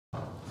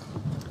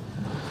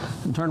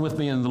And turn with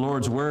me in the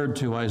Lord's Word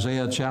to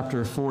Isaiah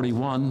chapter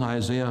 41,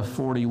 Isaiah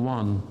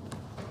 41.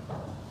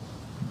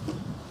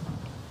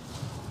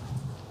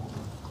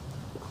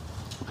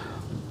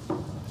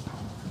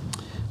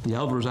 The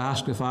elders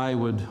asked if I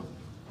would,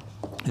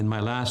 in my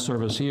last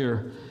service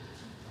here,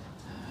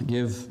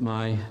 give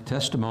my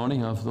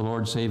testimony of the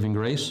Lord's saving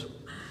grace.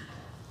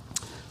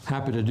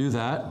 Happy to do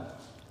that.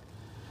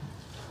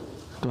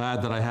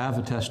 Glad that I have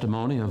a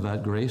testimony of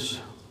that grace.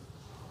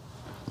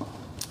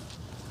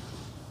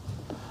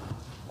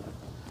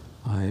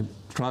 I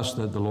trust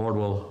that the Lord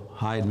will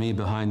hide me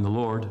behind the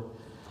Lord,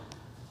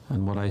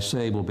 and what I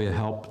say will be a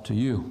help to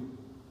you.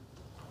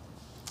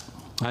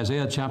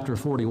 Isaiah chapter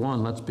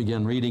 41, let's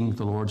begin reading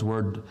the Lord's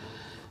word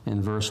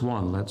in verse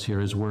 1. Let's hear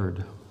his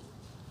word.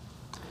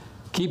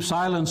 Keep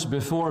silence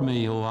before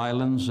me, O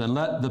islands, and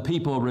let the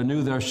people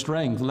renew their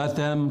strength. Let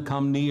them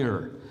come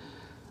near.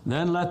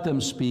 Then let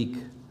them speak.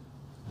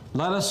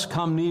 Let us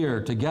come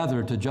near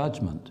together to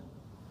judgment.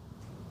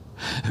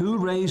 Who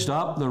raised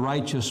up the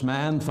righteous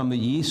man from the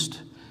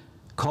east,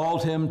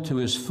 called him to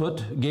his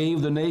foot,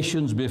 gave the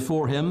nations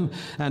before him,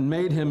 and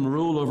made him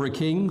rule over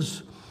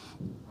kings?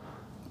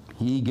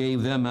 He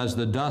gave them as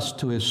the dust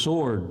to his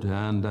sword,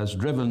 and as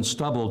driven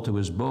stubble to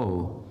his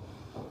bow.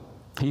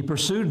 He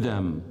pursued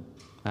them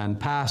and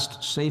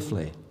passed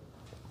safely,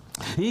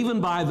 even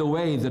by the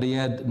way that he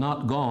had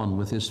not gone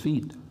with his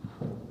feet.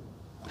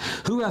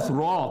 Who hath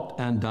wrought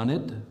and done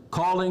it,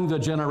 calling the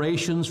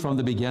generations from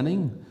the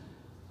beginning?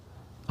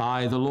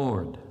 I, the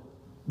Lord,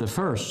 the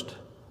first,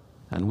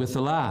 and with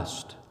the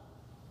last,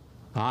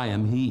 I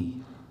am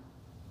he.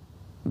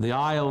 The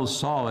isles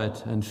saw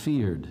it and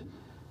feared.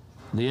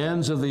 The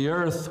ends of the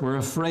earth were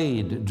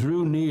afraid,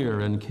 drew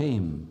near and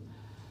came.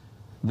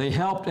 They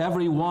helped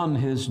every one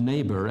his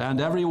neighbor,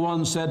 and every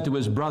one said to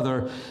his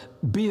brother,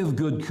 Be of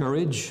good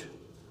courage.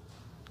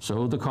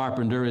 So the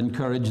carpenter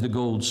encouraged the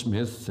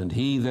goldsmith, and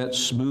he that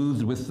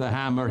smoothed with the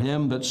hammer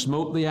him that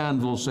smote the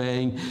anvil,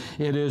 saying,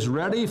 It is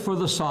ready for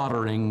the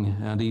soldering.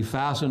 And he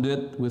fastened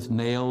it with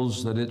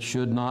nails, that it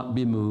should not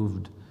be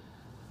moved.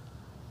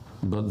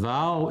 But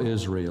thou,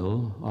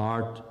 Israel,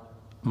 art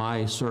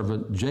my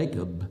servant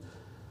Jacob,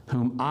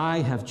 whom I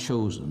have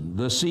chosen,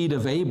 the seed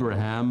of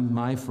Abraham,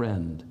 my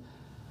friend.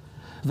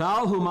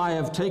 Thou whom I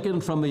have taken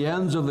from the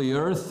ends of the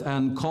earth,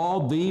 and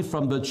called thee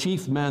from the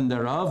chief men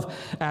thereof,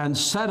 and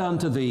said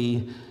unto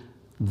thee,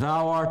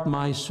 Thou art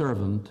my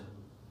servant.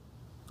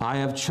 I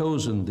have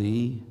chosen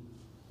thee,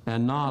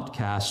 and not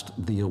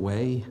cast thee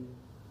away.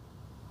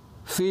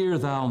 Fear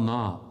thou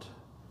not,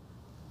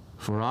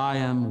 for I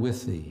am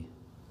with thee.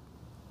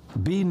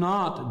 Be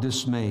not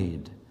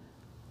dismayed,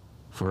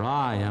 for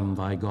I am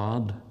thy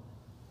God.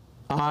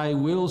 I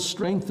will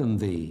strengthen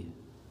thee.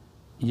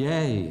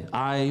 Yea,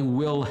 I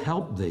will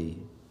help thee.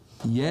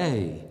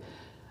 Yea,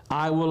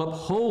 I will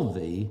uphold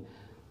thee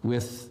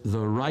with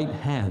the right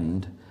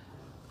hand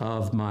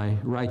of my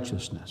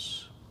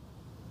righteousness.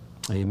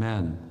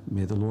 Amen.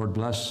 May the Lord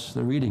bless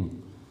the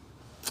reading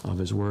of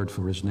his word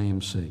for his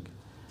name's sake.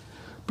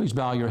 Please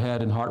bow your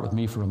head and heart with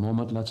me for a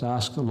moment. Let's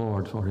ask the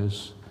Lord for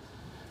his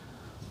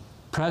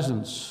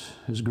presence,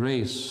 his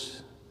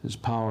grace, his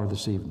power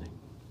this evening.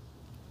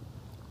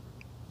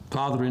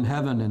 Father in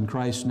heaven, in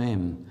Christ's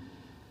name,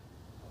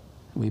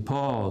 we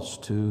pause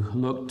to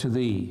look to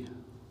thee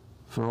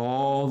for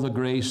all the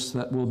grace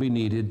that will be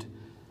needed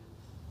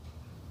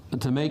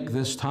to make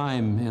this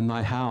time in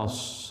thy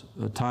house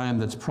a time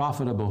that's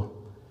profitable.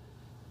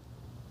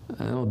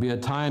 It will be a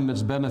time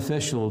that's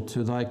beneficial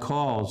to thy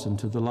cause and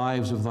to the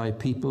lives of thy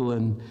people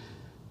and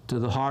to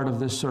the heart of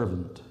this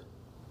servant.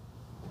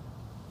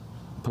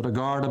 Put a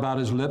guard about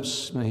his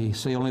lips. May he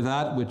say only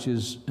that which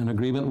is in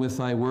agreement with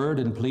thy word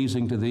and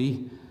pleasing to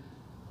thee.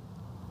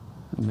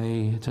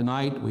 May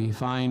tonight we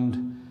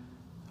find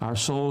our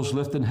souls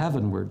lifted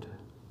heavenward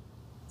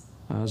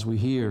as we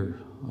hear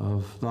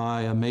of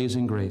thy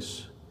amazing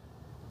grace.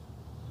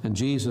 In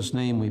Jesus'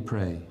 name we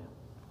pray.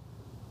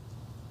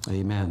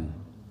 Amen.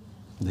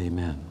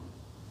 Amen.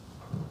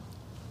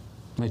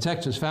 My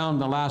text is found in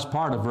the last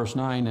part of verse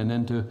 9 and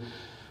into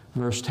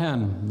verse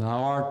 10.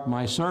 Thou art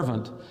my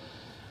servant.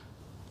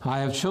 I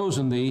have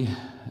chosen thee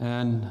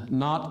and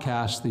not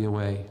cast thee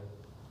away.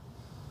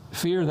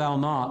 Fear thou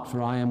not,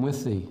 for I am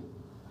with thee.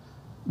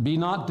 Be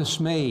not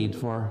dismayed,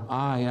 for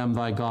I am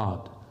thy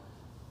God.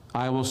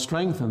 I will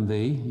strengthen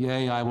thee,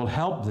 yea, I will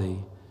help thee.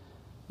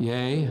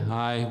 Yea,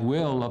 I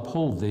will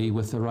uphold thee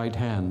with the right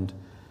hand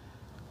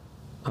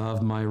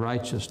of my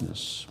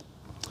righteousness.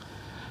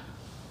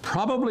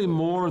 Probably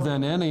more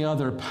than any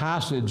other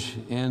passage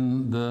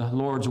in the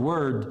Lord's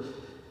Word,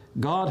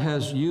 God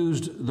has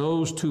used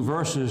those two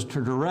verses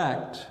to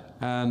direct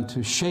and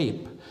to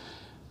shape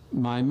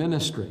my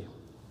ministry.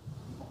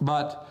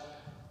 But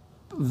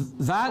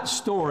that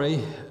story,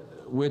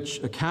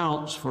 which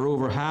accounts for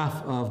over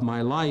half of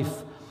my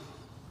life,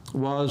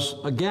 was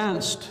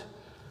against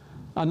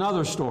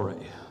another story,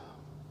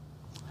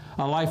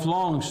 a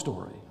lifelong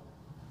story.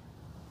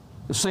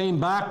 The same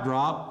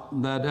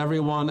backdrop that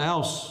everyone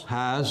else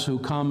has who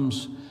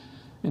comes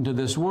into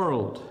this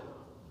world.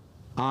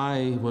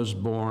 I was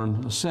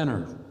born a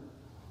sinner.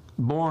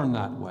 born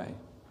that way,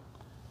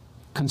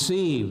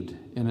 conceived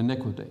in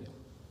iniquity.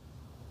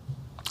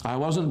 I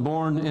wasn't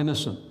born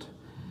innocent.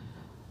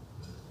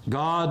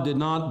 God did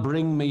not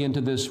bring me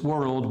into this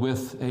world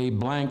with a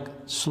blank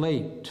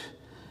slate,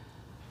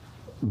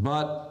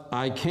 but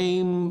I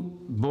came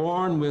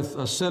born with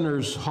a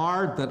sinner's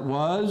heart that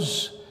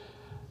was,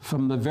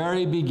 from the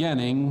very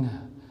beginning,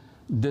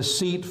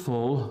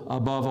 deceitful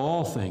above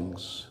all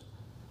things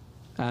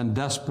and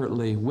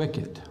desperately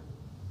wicked.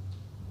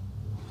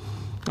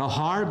 A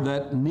heart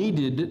that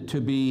needed to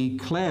be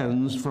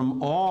cleansed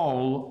from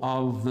all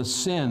of the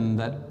sin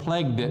that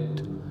plagued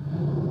it,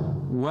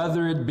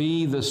 whether it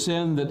be the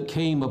sin that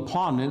came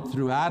upon it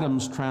through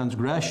Adam's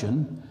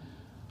transgression,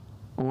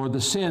 or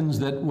the sins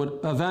that would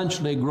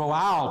eventually grow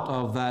out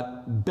of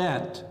that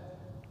bent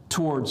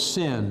towards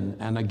sin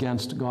and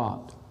against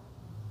God.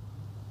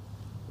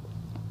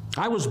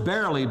 I was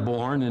barely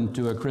born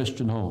into a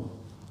Christian home.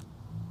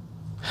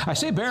 I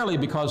say barely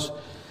because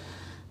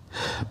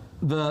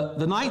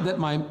the night that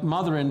my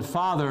mother and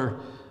father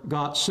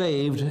got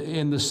saved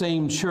in the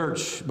same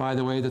church, by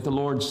the way, that the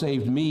Lord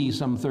saved me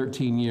some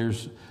 13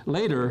 years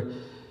later,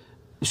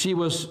 she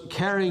was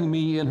carrying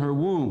me in her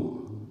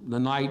womb the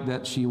night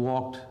that she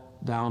walked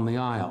down the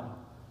aisle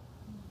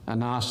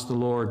and asked the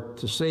Lord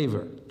to save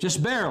her.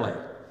 Just barely.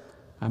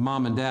 My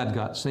mom and dad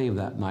got saved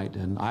that night,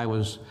 and I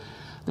was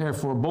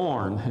therefore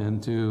born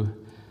into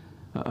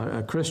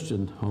a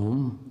Christian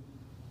home.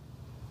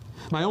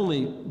 My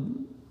only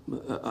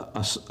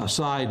a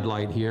side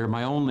light here,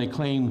 my only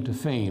claim to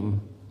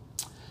fame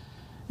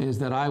is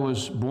that I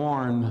was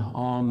born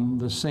on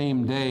the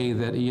same day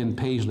that Ian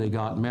Paisley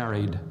got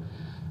married,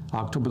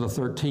 October the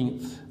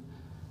 13th,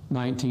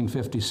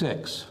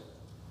 1956.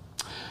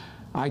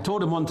 I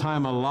told him one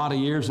time a lot of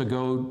years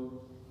ago,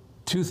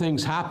 two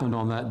things happened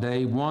on that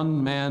day.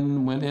 One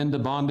man went into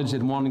bondage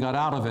and one got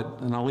out of it,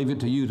 and I'll leave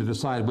it to you to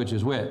decide which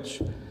is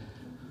which.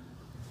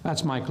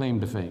 That's my claim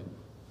to fame.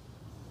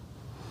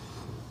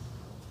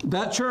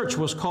 That church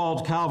was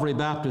called Calvary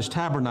Baptist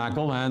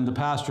Tabernacle, and the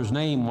pastor's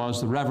name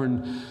was the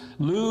Reverend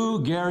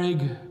Lou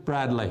Gehrig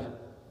Bradley.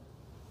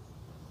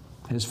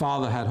 His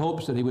father had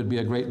hopes that he would be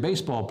a great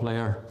baseball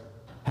player,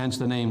 hence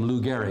the name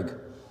Lou Gehrig.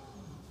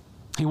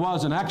 He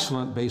was an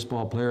excellent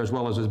baseball player as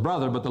well as his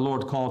brother, but the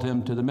Lord called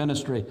him to the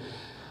ministry,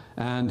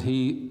 and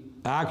he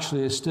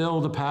actually is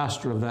still the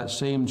pastor of that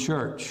same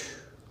church.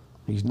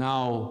 He's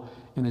now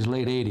in his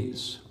late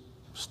 80s,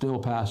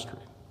 still pastoring.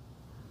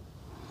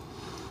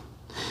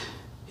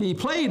 He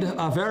played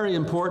a very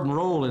important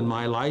role in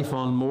my life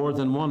on more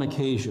than one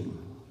occasion.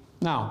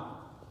 Now,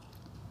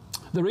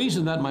 the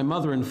reason that my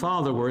mother and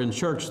father were in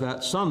church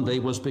that Sunday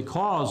was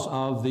because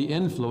of the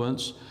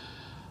influence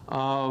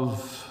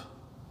of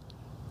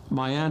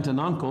my aunt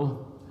and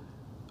uncle,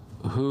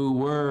 who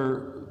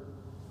were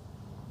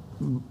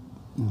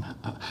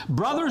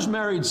brothers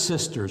married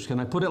sisters. Can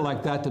I put it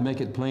like that to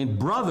make it plain?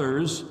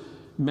 Brothers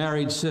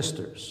married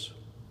sisters.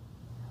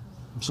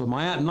 So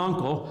my aunt and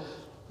uncle,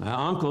 my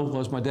uncle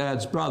was my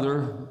dad's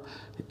brother,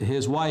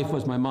 his wife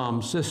was my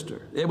mom's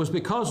sister. It was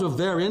because of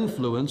their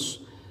influence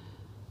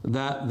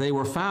that they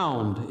were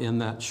found in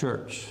that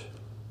church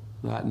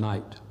that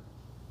night,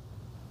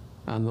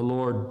 and the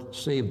Lord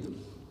saved them.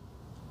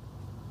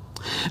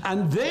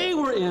 And they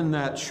were in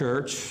that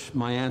church,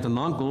 my aunt and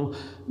uncle,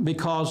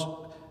 because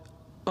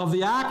of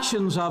the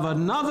actions of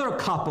another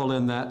couple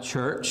in that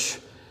church,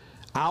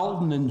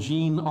 Alton and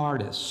Jean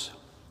Artis.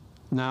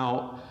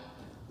 Now,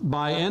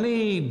 by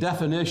any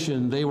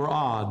definition, they were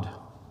odd.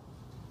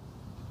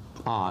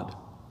 Odd.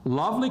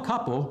 Lovely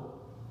couple,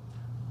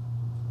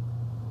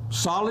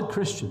 solid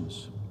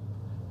Christians,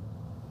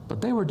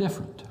 but they were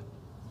different.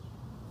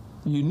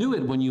 You knew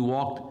it when you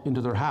walked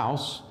into their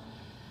house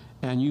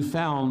and you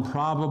found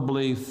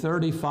probably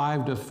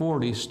 35 to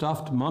 40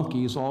 stuffed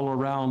monkeys all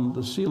around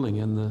the ceiling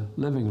in the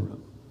living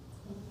room.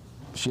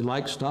 She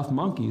liked stuffed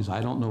monkeys.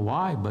 I don't know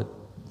why, but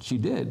she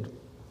did.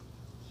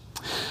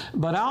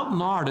 But Alton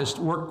Artis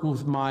worked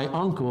with my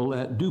uncle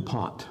at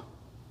DuPont,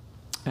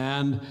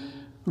 and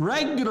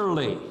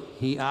regularly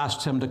he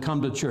asked him to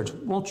come to church.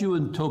 Won't you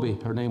and Toby,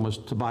 her name was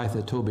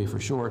Tabitha Toby for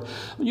short,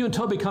 you and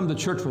Toby come to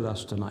church with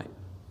us tonight?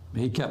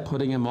 He kept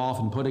putting him off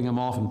and putting him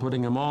off and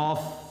putting him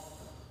off,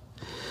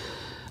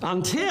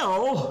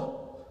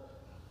 until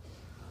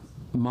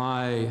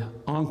my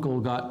uncle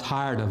got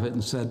tired of it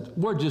and said,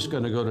 we're just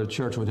going to go to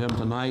church with him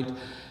tonight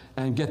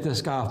and get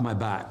this guy off my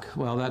back.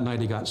 Well, that night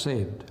he got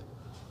saved.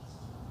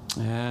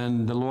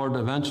 And the Lord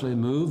eventually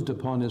moved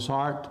upon his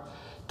heart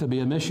to be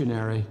a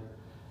missionary,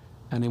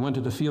 and he went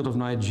to the field of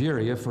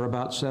Nigeria for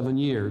about 7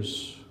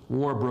 years.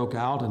 War broke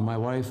out, and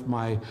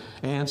my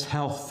aunt's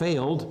health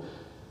failed,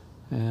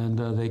 and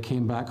they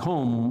came back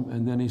home,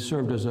 and then he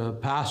served as a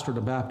pastor at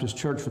a Baptist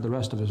church for the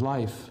rest of his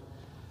life.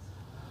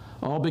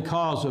 All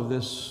because of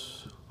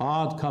this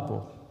odd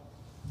couple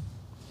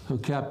who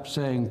kept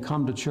saying,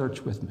 come to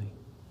church with me.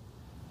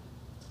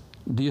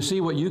 Do you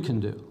see what you can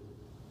do?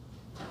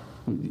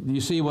 Do you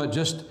see what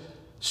just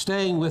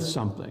staying with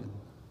something?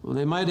 Well,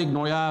 they might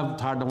ignore you. I'm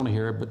tired, I don't want to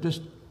hear it, but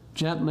just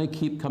gently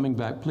keep coming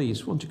back.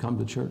 Please, won't you come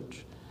to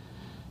church?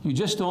 You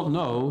just don't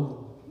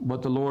know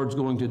what the Lord's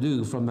going to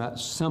do from that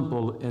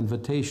simple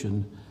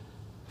invitation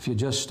if you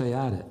just stay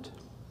at it.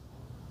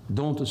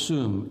 Don't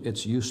assume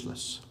it's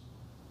useless.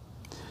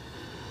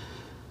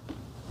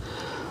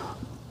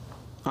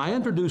 I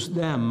introduced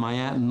them, my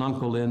aunt and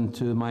uncle,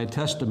 into my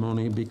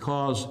testimony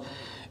because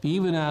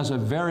even as a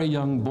very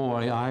young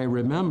boy, I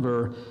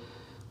remember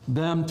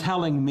them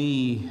telling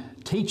me,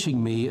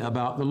 teaching me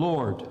about the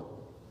Lord,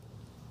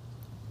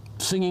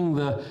 singing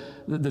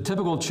the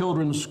typical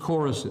children's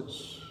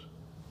choruses.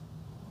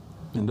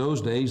 In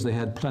those days, they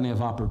had plenty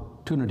of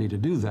opportunity to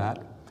do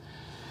that.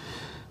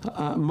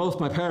 Most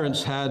of my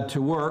parents had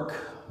to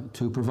work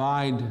to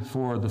provide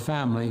for the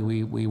family.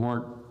 We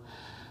weren't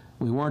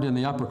in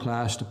the upper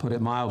class, to put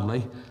it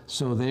mildly,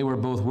 so they were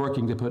both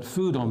working to put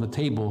food on the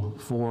table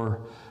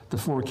for the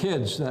 4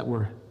 kids that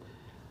were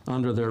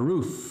under their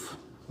roof.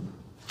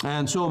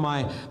 And so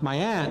my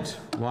aunt,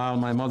 while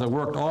my mother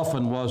worked,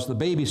 often was the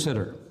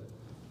babysitter.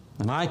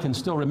 And I can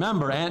still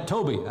remember Aunt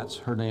Toby, that's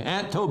her name,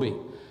 Aunt Toby.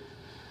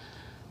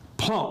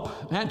 Plump.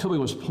 Aunt Toby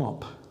was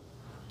plump.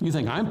 You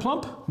think I'm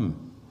plump?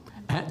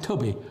 Aunt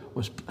Toby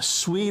was the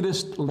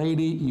sweetest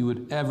lady you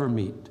would ever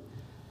meet.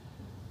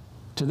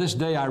 To this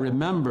day, I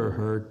remember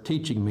her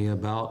teaching me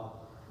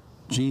about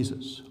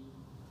Jesus,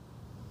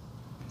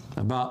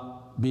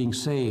 about being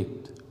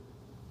saved.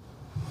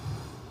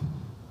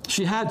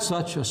 She had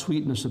such a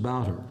sweetness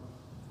about her.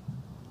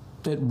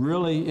 It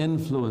really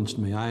influenced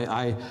me.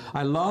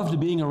 I loved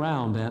being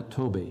around Aunt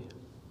Toby.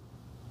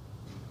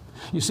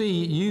 You see,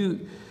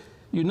 you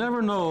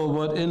never know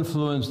what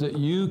influence that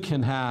you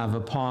can have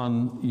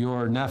upon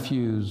your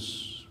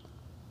nephews,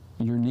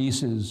 your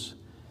nieces,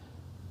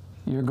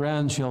 your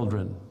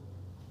grandchildren.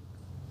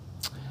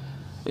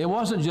 It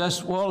wasn't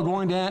just, well,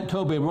 going to Aunt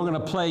Toby, we're going to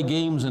play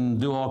games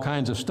and do all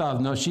kinds of stuff.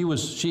 No,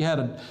 she had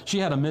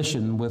a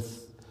mission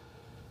with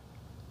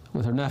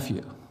her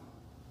nephew.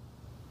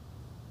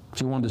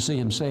 She wanted to see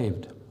him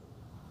saved.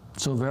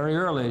 So very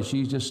early,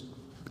 she's just,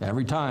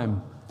 every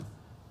time,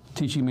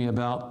 teaching me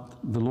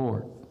about the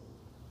Lord.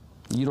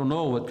 You don't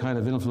know what kind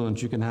of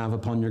influence you can have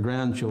upon your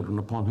grandchildren,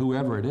 upon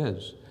whoever it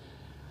is.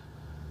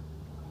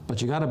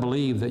 But you got to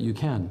believe that you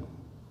can.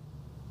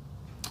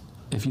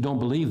 If you don't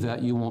believe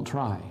that, you won't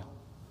try.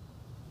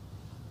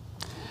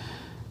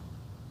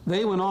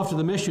 They went off to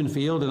the mission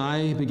field, and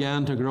I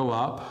began to grow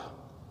up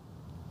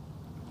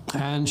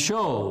and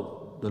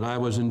show that I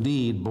was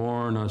indeed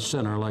born a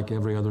sinner like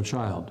every other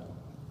child.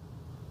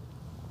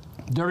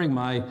 During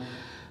my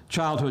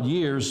childhood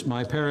years,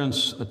 my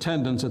parents'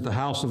 attendance at the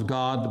house of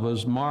God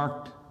was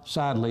marked,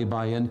 sadly,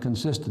 by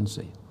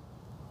inconsistency.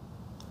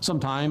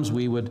 Sometimes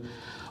we would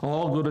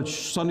all go to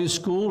Sunday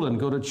school and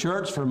go to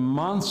church for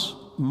months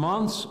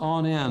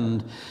on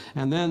end,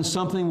 and then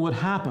something would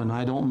happen.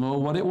 I don't know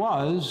what it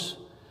was,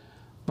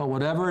 but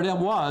whatever it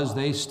was,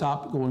 they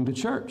stopped going to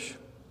church.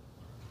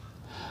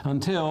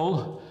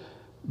 Until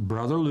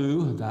Brother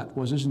Lou, that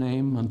was his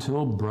name,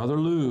 until Brother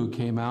Lou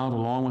came out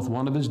along with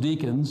one of his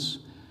deacons.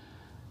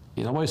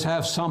 He'd always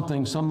have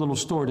something, some little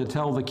story to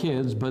tell the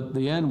kids, but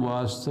the end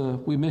was,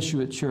 we miss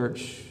you at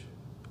church.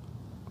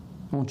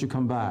 Won't you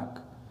come back?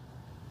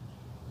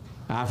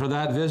 After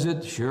that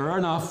visit, sure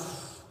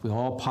enough, we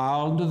all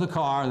piled into the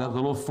car, that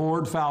little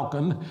Ford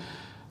Falcon,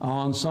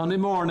 on Sunday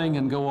morning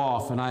and go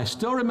off. And I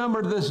still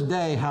remember to this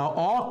day how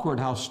awkward,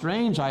 how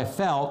strange I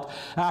felt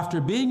after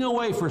being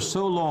away for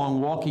so long,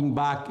 walking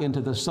back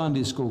into the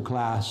Sunday school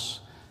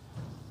class,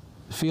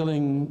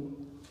 feeling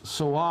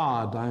so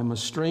odd. I'm a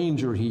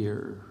stranger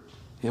here.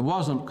 It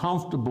wasn't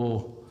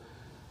comfortable.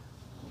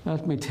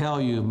 Let me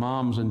tell you,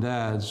 moms and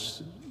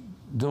dads,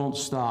 don't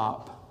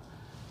stop.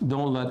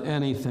 Don't let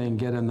anything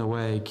get in the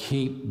way.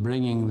 Keep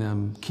bringing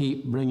them,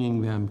 keep bringing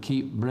them,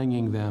 keep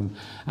bringing them,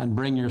 and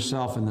bring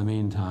yourself in the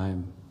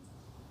meantime.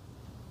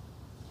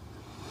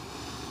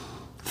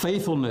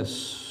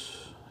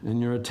 Faithfulness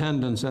in your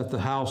attendance at the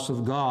house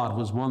of God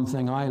was one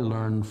thing I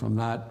learned from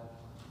that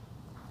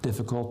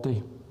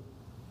difficulty.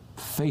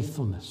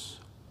 Faithfulness.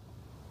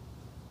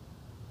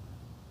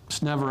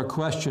 It's never a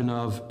question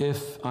of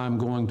if I'm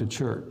going to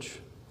church.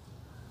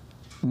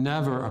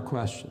 Never a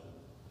question.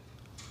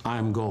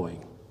 I'm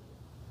going.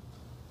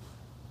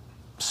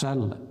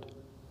 Settle it.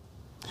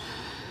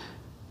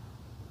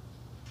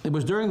 It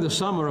was during the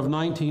summer of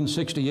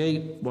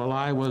 1968, while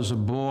I was a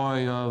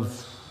boy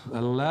of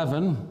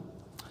 11,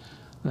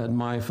 that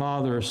my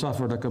father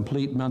suffered a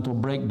complete mental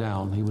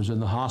breakdown. He was in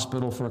the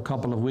hospital for a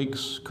couple of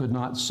weeks, could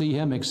not see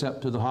him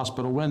except to the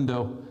hospital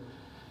window.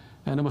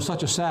 And it was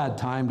such a sad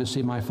time to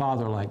see my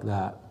father like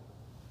that.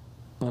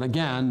 But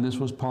again, this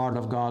was part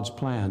of God's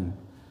plan.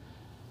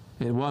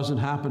 It wasn't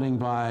happening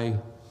by,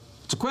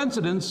 it's a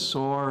coincidence,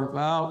 or,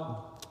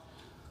 well,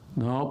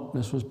 no,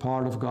 this was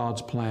part of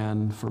God's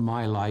plan for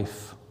my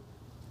life.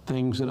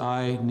 Things that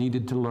I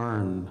needed to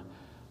learn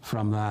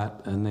from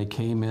that, and they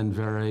came in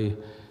very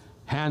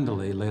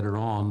handily later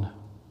on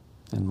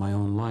in my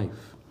own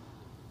life.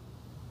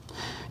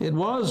 It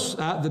was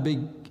at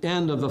the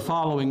end of the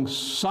following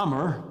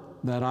summer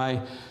that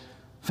I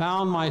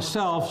found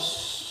myself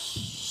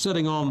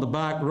sitting on the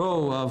back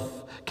row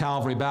of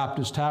Calvary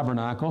Baptist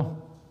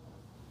Tabernacle,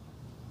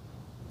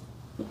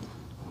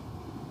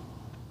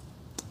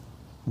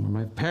 where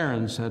my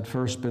parents had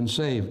first been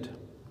saved.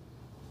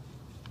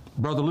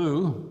 Brother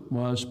Lou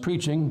was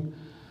preaching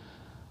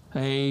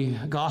a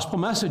gospel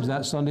message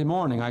that Sunday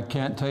morning. I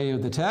can't tell you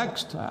the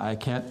text. I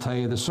can't tell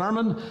you the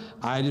sermon.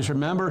 I just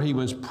remember he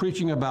was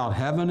preaching about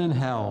heaven and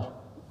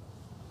hell.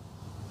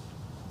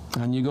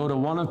 And you go to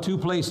one of two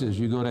places.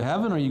 You go to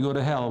heaven or you go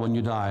to hell when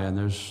you die, and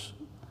there's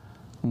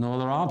no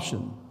other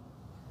option.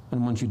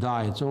 And once you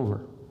die, it's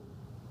over.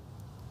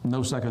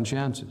 No second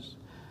chances.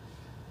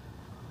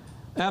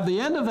 At the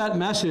end of that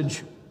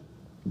message,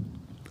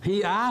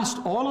 he asked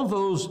all of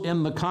those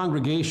in the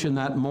congregation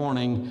that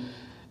morning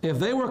if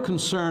they were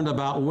concerned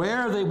about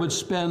where they would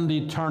spend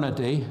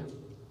eternity,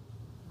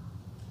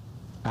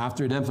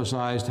 after he'd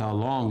emphasized how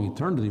long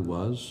eternity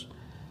was,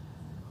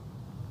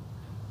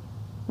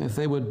 if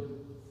they would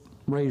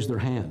raise their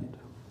hand.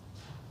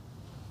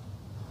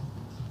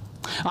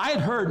 I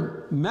had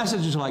heard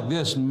messages like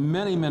this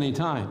many, many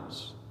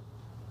times,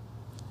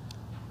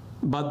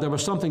 but there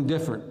was something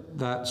different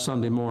that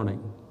Sunday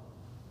morning.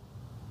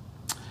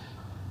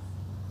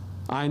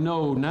 I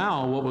know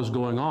now what was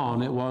going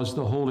on. It was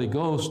the Holy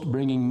Ghost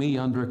bringing me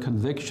under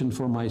conviction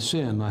for my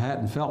sin. I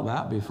hadn't felt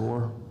that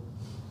before.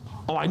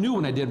 Oh, I knew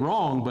when I did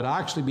wrong, but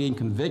actually being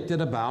convicted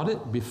about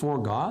it before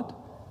God.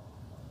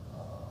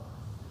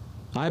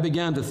 I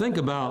began to think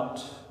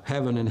about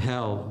heaven and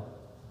hell.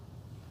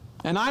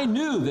 And I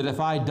knew that if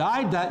I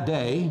died that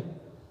day,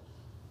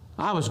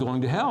 I was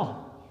going to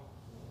hell.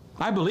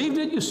 I believed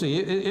it, you see.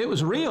 It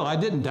was real. I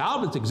didn't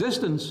doubt its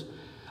existence.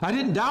 I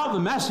didn't doubt the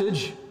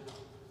message.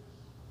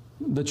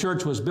 The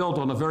church was built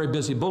on a very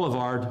busy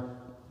boulevard,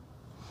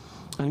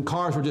 and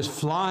cars were just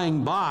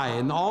flying by,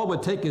 and all it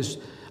would take is,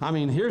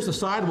 here's the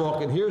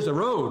sidewalk and here's the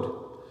road.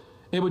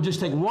 It would just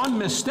take one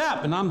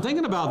misstep, and I'm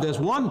thinking about this.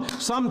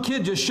 Some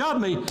kid just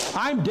shoved me.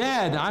 I'm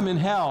dead. I'm in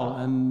hell,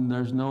 and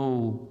there's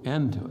no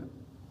end to it.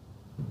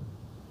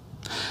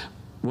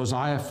 Was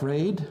I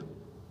afraid?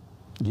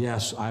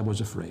 Yes, I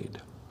was afraid.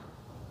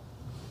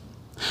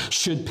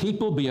 Should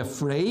people be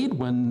afraid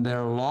when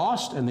they're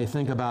lost and they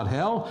think about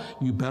hell?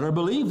 You better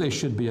believe they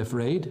should be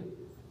afraid.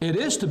 It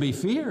is to be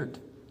feared.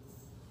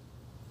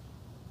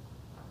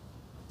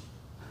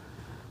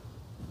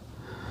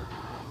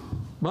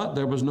 But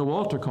there was no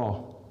altar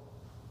call.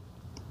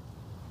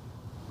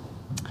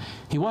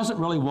 He wasn't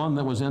really one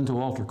that was into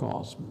altar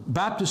calls.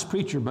 Baptist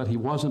preacher, but he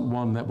wasn't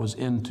one that was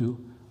into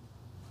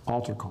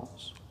altar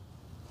calls.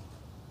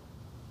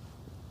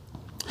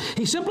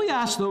 He simply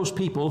asked those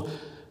people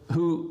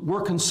who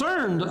were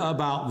concerned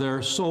about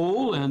their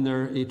soul and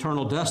their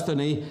eternal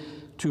destiny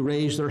to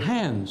raise their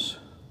hands.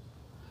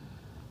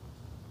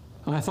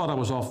 I thought I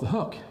was off the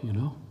hook,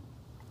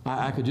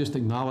 I could just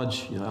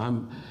acknowledge,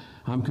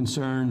 I'm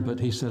concerned, but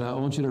he said, I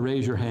want you to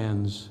raise your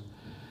hands.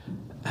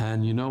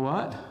 And you know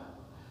what?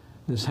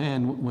 This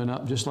hand went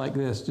up just like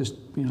this. Just,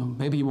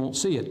 maybe you won't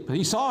see it, but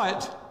he saw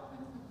it.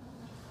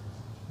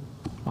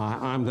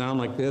 I'm down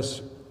like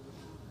this.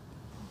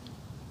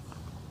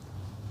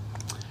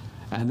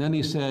 And then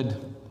he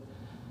said,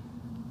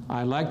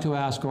 I'd like to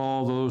ask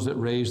all those that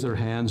raise their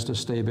hands to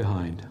stay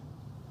behind.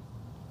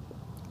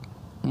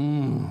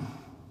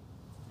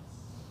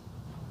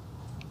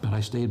 But I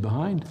stayed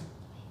behind.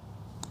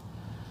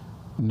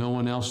 No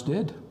one else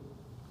did.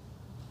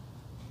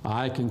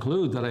 I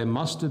conclude that I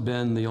must have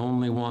been the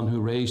only one who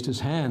raised his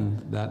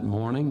hand that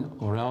morning,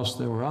 or else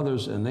there were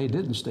others and they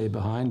didn't stay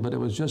behind, but it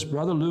was just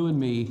Brother Lou and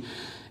me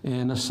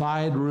in a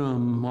side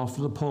room off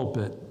the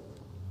pulpit.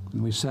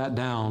 And we sat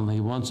down.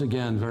 He once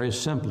again, very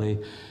simply,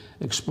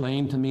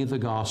 explained to me the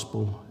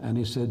gospel. And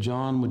he said,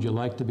 John, would you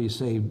like to be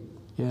saved?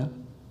 Yeah.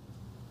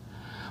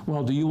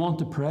 Well, do you want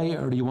to pray,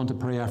 or do you want to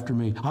pray after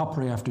me? I'll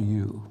pray after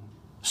you.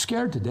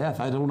 Scared to death.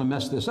 I don't want to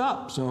mess this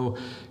up. So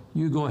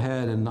you go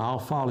ahead and I'll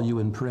follow you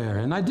in prayer.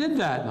 And I did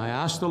that, and I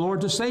asked the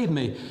Lord to save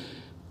me.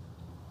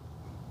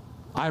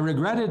 I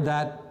regretted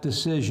that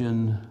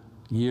decision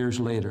years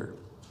later.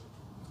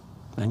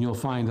 And you'll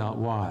find out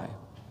why.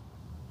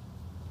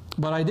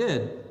 But I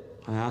did.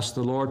 I asked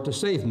the Lord to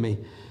save me,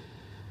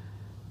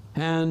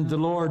 and the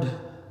Lord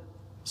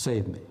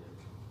saved me.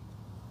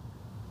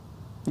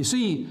 You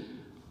see,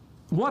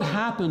 what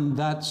happened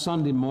that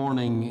Sunday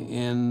morning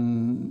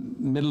in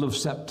middle of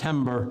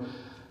September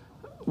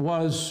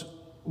was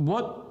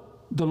what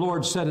the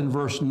Lord said in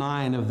verse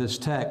 9 of this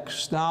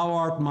text. Thou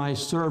art my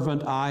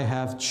servant, I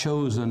have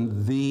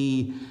chosen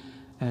thee,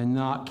 and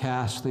not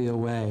cast thee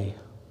away.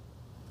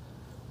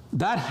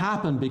 That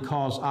happened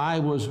because I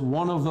was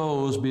one of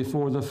those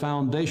before the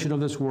foundation of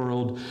this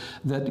world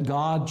that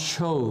God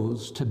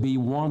chose to be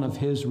one of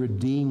his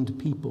redeemed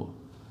people.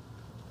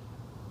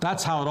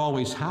 That's how it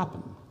always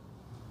happened.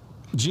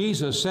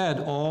 Jesus said,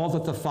 all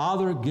that the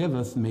Father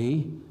giveth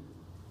me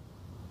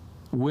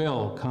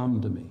will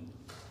come to me.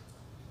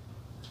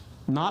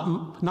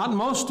 Not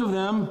most of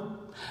them,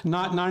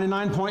 not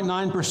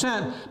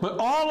 99.9%, but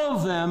all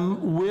of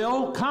them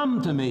will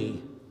come to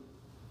me.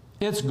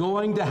 It's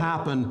going to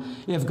happen.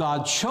 If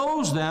God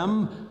chose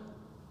them,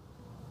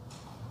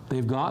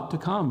 they've got to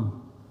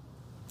come.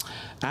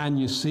 And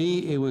you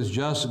see, it was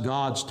just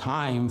God's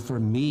time for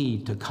me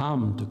to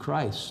come to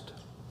Christ.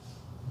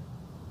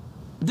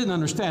 I didn't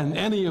understand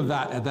any of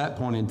that at that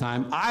point in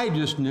time. I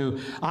just knew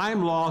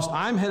I'm lost,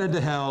 I'm headed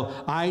to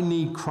hell, I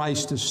need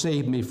Christ to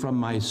save me from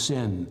my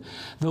sin.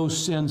 Those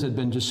sins had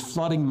been just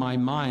flooding my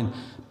mind,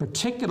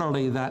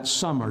 particularly that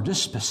summer.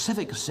 Just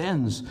specific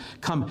sins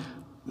come.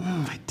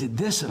 I did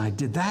this and I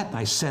did that, and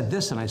I said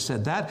this and I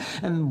said that.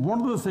 And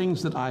one of the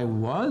things that I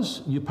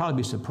was, you'd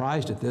probably be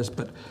surprised at this,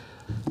 but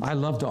I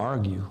love to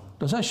argue.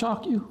 Does that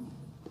shock you?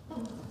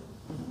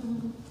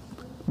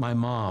 My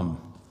mom.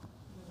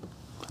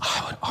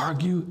 I would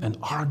argue and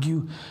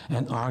argue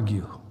and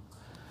argue.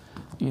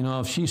 You know,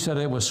 if she said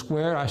it was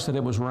square, I said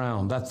it was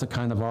round. That's the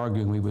kind of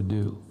arguing we would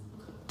do.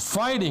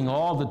 Fighting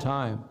all the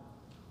time.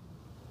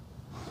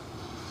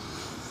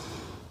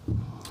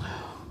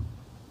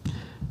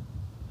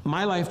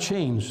 My life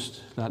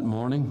changed that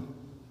morning,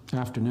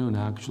 afternoon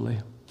actually.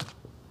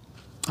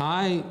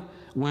 I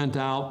went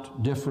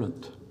out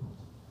different.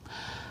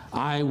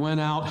 I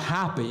went out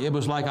happy. It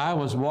was like I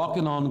was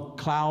walking on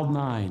cloud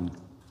 9.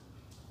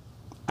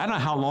 I don't know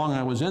how long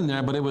I was in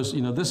there, but it was,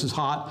 you know, this is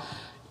hot.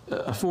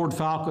 A Ford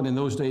Falcon in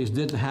those days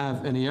didn't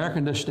have any air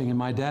conditioning, and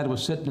my dad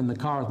was sitting in the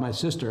car with my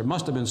sister. It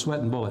must have been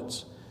sweating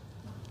bullets.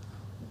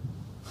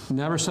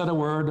 Never said a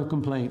word of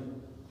complaint.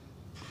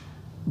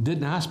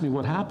 Didn't ask me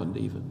what happened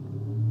even,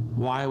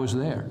 why I was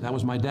there. That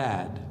was my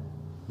dad.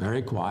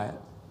 Very quiet.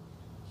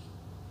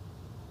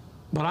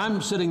 But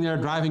I'm sitting there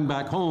driving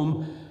back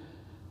home.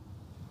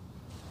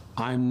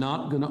 I'm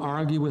not going to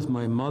argue with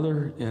my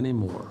mother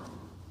anymore.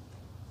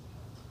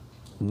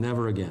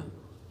 Never again.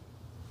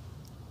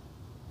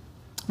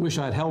 Wish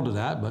I'd held to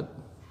that, but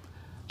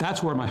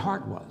that's where my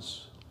heart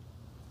was.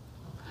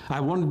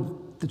 I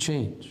wanted to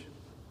change.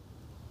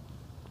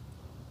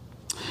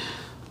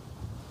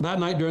 That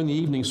night during the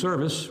evening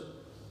service,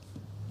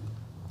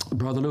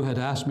 Brother Lou had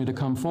asked me to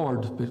come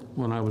forward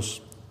when I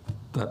was,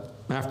 that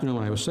afternoon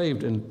when I was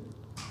saved, and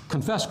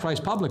confess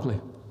Christ publicly.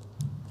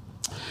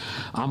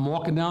 I'm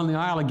walking down the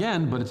aisle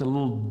again, but it's a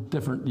little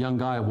different young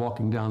guy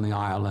walking down the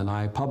aisle, and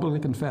I publicly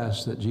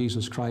confessed that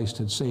Jesus Christ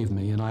had saved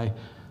me, and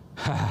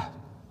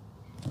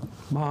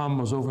Mom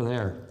was over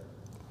there,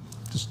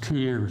 just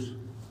tears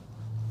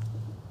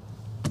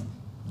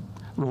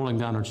rolling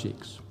down her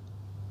cheeks.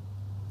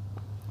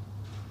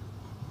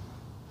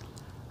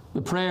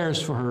 The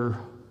prayers for her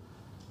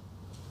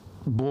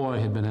boy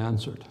had been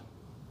answered.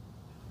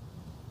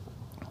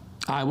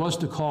 I was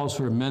to cause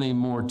her many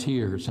more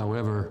tears,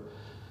 however,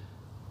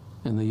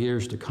 in the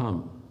years to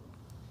come.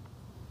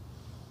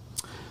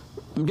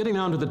 I'm getting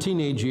down to the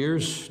teenage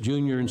years,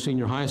 junior and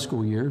senior high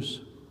school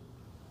years.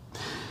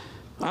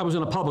 I was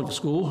in a public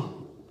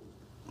school,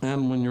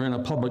 and when you're in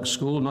a public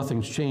school,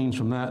 nothing's changed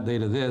from that day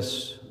to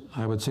this.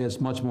 I would say it's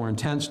much more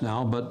intense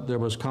now, but there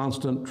was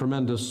constant,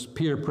 tremendous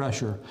peer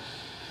pressure.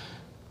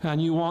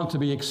 And you want to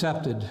be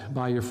accepted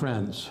by your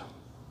friends.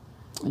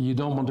 You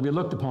don't want to be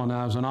looked upon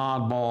as an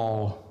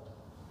oddball,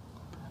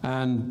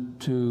 and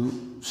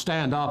to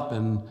stand up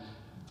and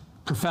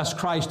profess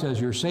Christ as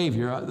your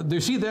Savior. You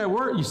see, there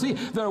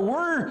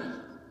were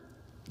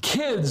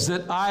kids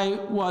that I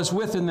was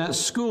with in that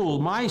school,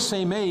 my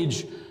same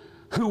age,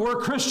 who were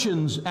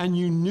Christians, and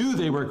you knew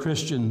they were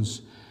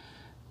Christians.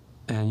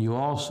 And you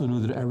also knew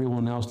that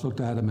everyone else looked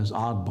at them as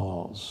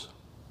oddballs.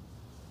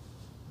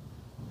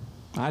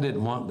 I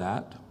didn't want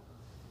that.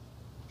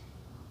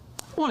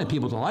 I wanted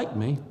people to like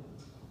me.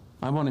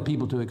 I wanted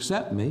people to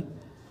accept me.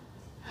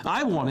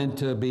 I wanted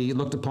to be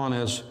looked upon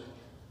as,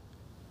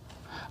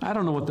 I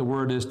don't know what the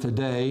word is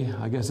today.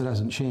 I guess it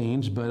hasn't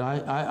changed, but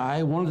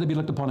I wanted to be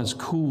looked upon as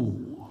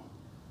cool.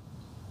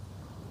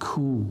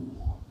 Cool.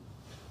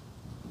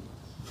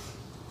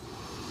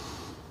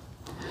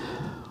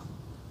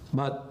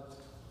 But,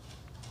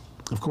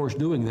 of course,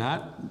 doing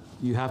that,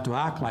 you have to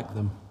act like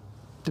them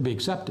to be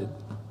accepted.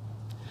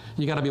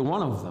 You got to be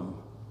one of them.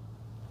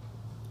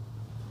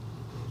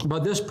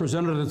 But this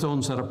presented its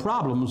own set of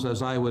problems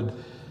as I would,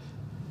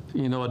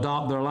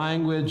 adopt their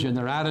language and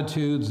their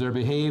attitudes, their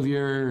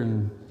behavior,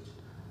 and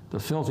the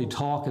filthy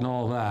talk and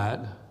all that.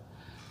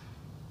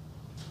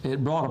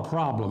 It brought a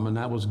problem, and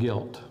that was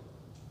guilt.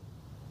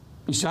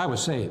 You see, I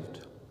was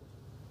saved,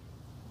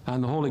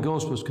 and the Holy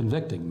Ghost was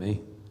convicting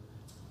me.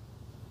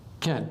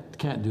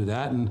 Can't do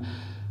that. And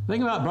the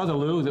thing about Brother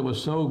Lou that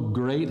was so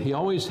great, he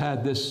always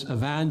had this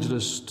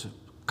evangelist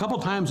a couple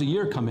times a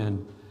year come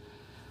in.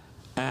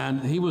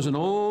 And he was an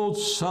old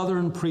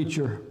Southern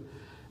preacher.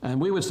 And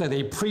we would say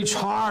they preach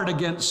hard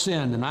against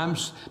sin. And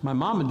my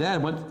mom and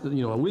dad went,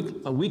 a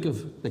week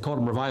of, they called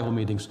them revival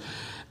meetings.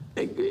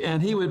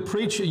 And he would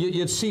preach,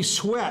 you'd see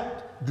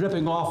sweat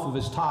dripping off of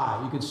his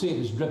tie. You could see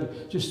it just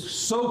dripping,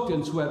 just soaked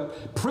in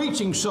sweat,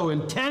 preaching so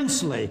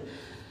intensely.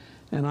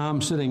 And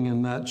I'm sitting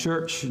in that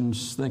church and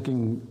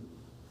thinking,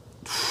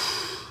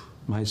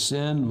 my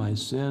sin, my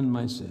sin,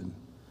 my sin.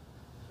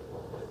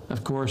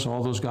 Of course,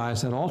 all those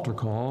guys had altar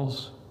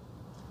calls.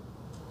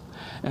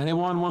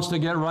 Anyone wants to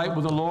get right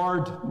with the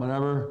Lord,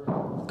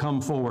 whatever, come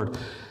forward.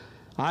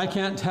 I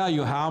can't tell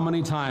you how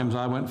many times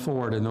I went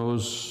forward in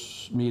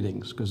those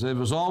meetings, because there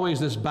was always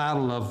this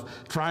battle of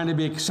trying to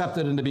be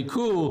accepted and to be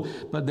cool,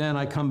 but then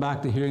I come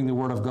back to hearing the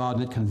Word of God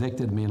and it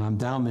convicted me and I'm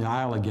down the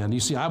aisle again. You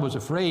see, I was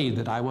afraid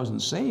that I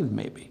wasn't saved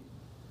maybe.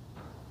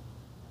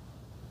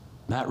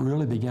 That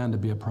really began to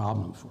be a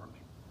problem for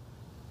me.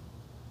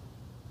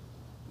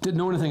 Didn't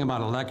know anything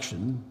about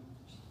election,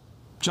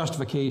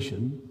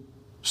 justification,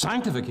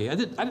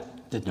 sanctification. I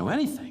didn't know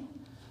anything.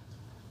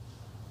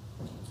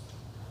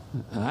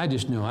 I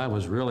just knew I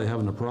was really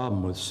having a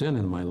problem with sin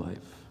in my life.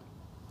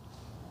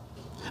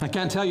 I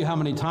can't tell you how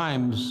many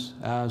times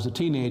as a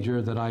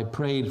teenager that I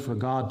prayed for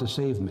God to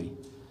save me.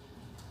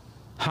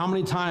 How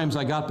many times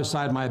I got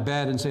beside my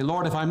bed and say,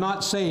 Lord, if I'm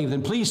not saved,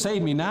 then please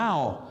save me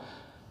now.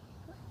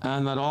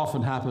 And that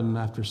often happened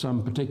after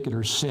some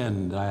particular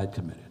sin that I had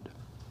committed.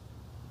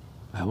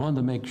 I wanted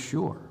to make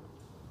sure.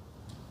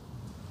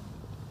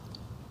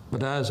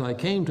 But as I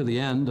came to the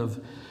end of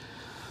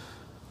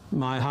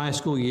my high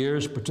school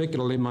years,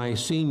 particularly my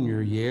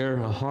senior year,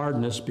 a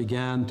hardness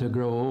began to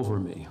grow over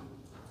me.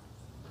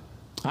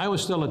 I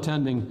was still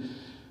attending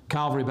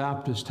Calvary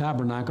Baptist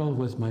Tabernacle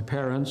with my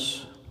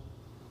parents,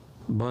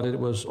 but it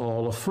was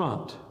all a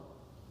front.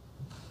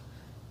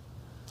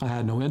 I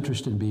had no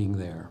interest in being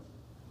there.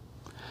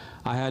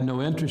 I had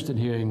no interest in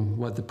hearing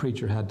what the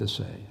preacher had to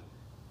say.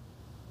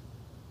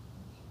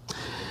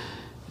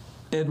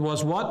 It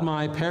was what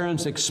my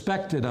parents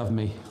expected of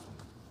me,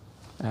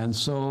 and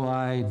so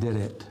I did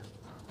it.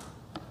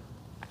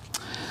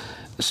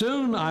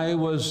 Soon I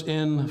was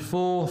in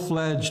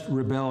full-fledged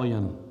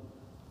rebellion.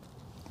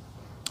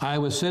 I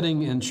was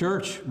sitting in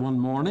church one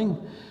morning,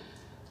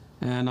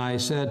 and I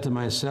said to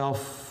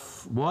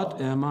myself,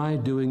 what am I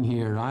doing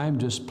here? I'm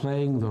just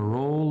playing the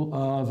role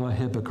of a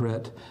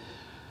hypocrite.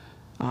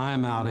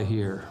 I'm out of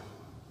here.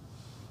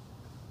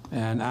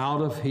 And out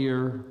of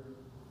here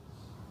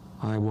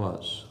I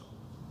was.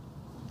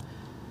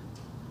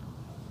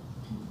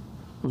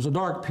 It was a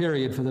dark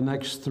period for the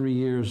next 3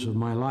 years of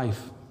my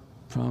life.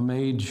 From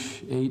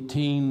age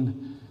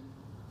 18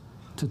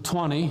 to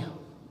 20,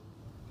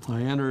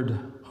 I entered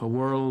a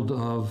world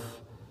of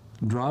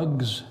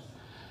drugs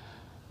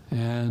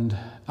and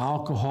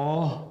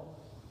alcohol,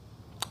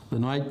 the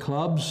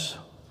nightclubs,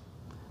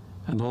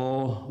 and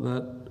all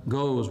that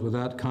goes with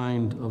that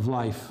kind of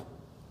life.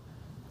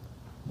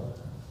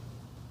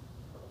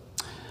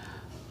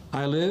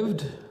 I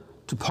lived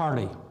to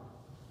party.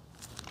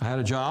 I had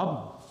a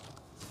job,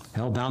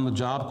 held down the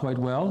job quite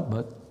well,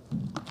 but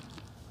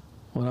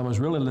what I was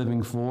really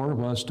living for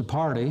was to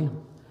party,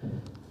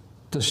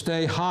 to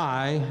stay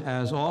high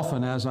as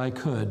often as I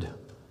could,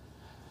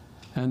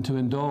 and to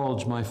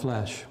indulge my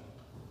flesh.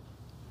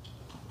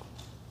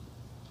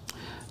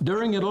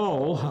 During it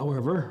all,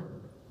 however,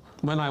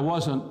 when I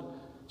wasn't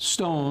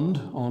stoned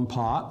on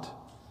pot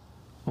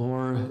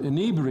or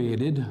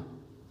inebriated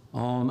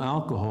on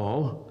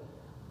alcohol,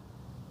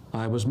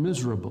 I was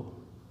miserable.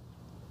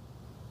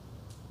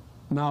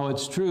 Now,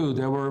 it's true,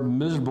 there were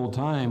miserable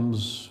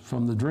times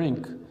from the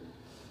drink.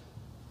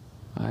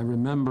 I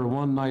remember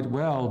one night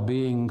well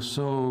being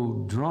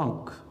so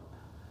drunk,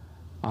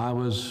 I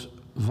was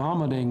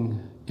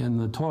vomiting in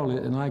the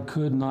toilet and I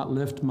could not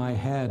lift my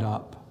head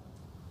up.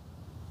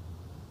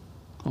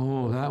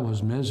 Oh, that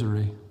was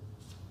misery.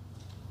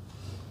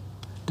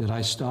 Did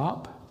I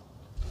stop?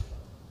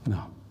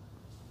 No.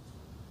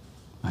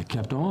 I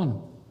kept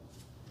on.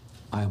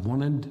 I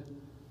wanted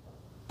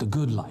the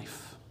good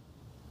life,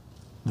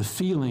 the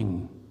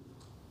feeling.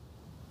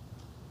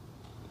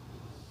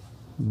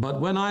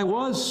 But when I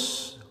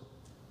was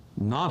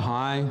not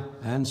high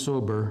and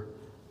sober,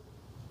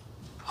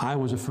 I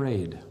was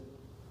afraid.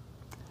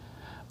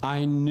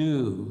 I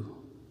knew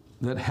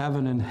that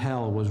heaven and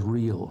hell was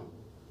real.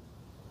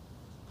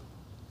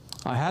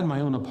 I had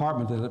my own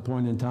apartment at that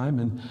point in time,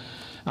 and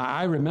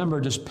I remember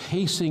just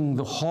pacing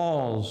the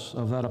halls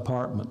of that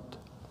apartment,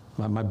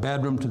 my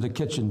bedroom to the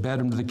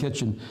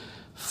kitchen,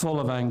 full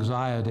of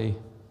anxiety.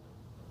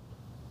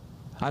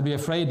 I'd be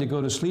afraid to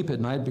go to sleep at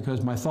night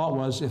because my thought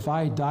was, if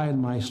I die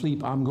in my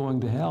sleep, I'm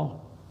going to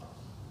hell.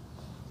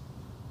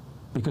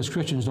 Because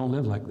Christians don't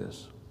live like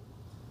this.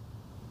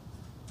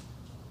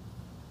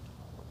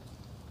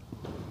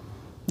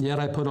 Yet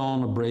I put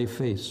on a brave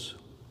face.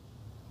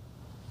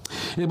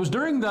 It was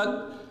during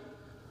that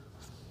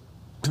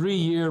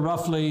 3-year,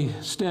 roughly,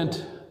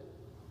 stint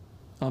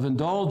of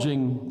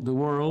indulging the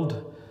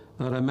world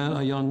that I met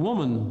a young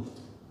woman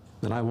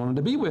that I wanted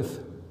to be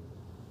with.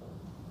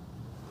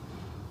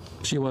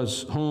 She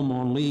was home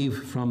on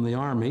leave from the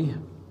Army,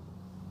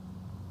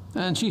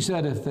 and she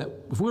said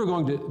if we were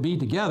going to be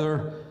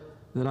together,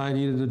 that I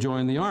needed to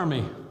join the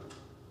Army.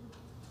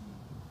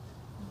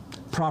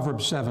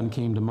 Proverbs 7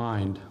 came to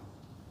mind.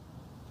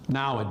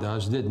 Now it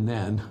does, didn't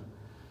then.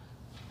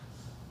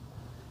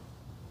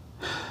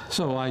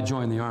 So I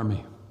joined the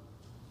Army.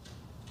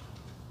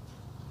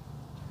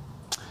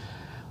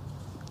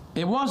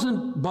 It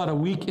wasn't but a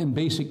week in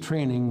basic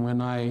training when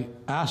I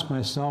asked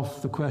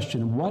myself the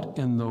question, what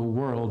in the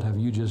world have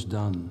you just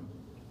done?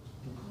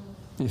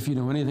 If you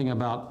know anything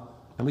about,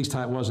 at least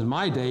how it was in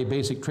my day,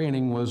 basic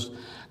training was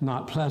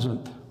not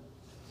pleasant.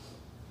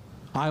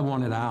 I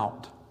wanted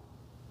out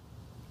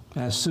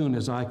as soon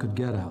as I could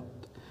get out.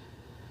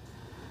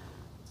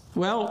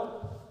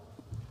 Well,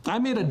 I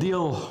made a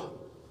deal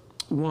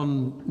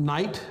one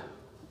night,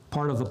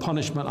 part of the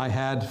punishment I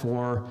had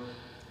for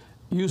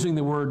using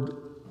the word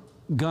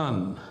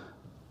gun.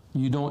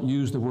 You don't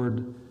use the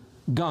word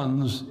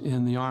guns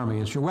in the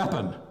Army. It's your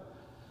weapon.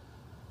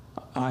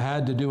 I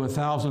had to do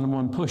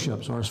 1,001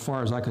 push-ups, or as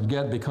far as I could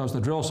get, because the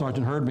drill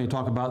sergeant heard me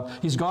talk about,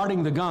 he's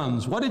guarding the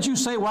guns. What did you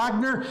say,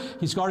 Wagner?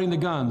 He's guarding the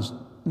guns.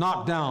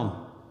 Knock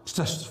down.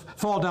 Just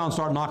fall down,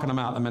 start knocking them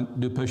out. I meant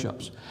do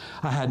push-ups.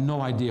 I had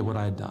no idea what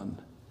I had done.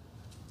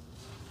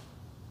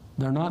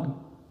 They're not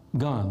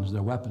guns,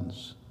 they're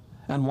weapons.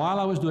 And while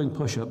I was doing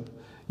push-up,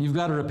 you've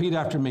got to repeat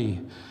after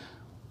me.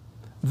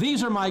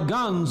 These are my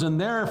guns and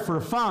they're for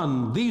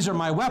fun. These are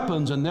my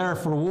weapons and they're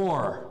for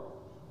war.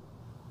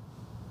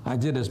 I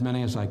did as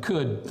many as I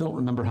could. Don't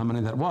remember how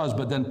many that was,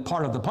 but then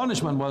part of the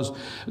punishment was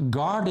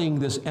guarding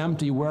this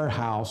empty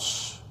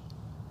warehouse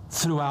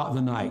throughout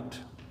the night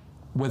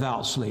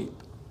without sleep.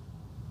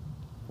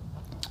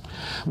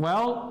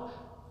 Well,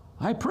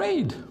 I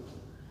prayed.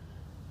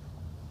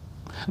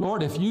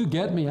 Lord, if you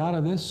get me out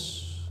of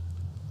this,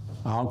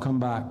 I'll come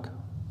back.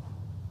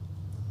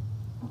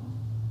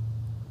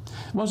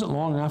 It wasn't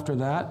long after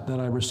that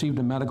I received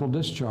a medical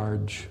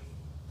discharge.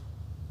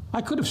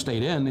 I could have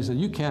stayed in. He said,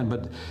 you can,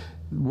 but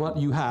what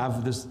you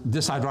have, this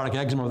dyshydrotic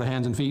eczema of the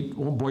hands and feet,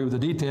 won't bore you with the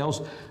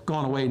details,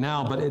 gone away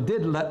now, but it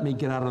did let me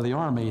get out of the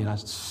Army, and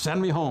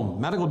send me home,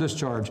 medical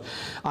discharge.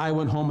 I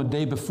went home a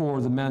day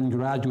before the men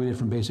graduated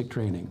from basic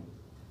training.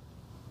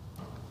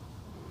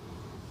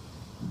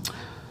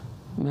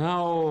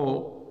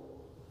 Now,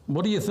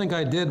 what do you think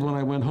I did when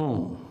I went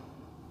home?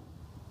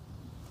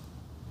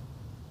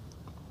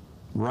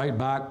 Right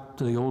back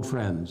to the old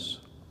friends,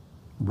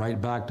 right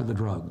back to the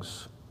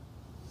drugs.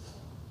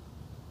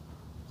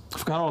 I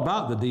forgot all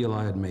about the deal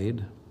I had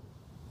made.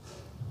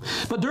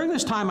 But during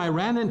this time, I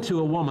ran into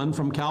a woman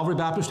from Calvary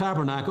Baptist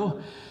Tabernacle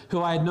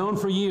who I had known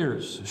for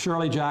years.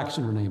 Shirley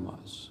Jackson, her name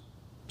was.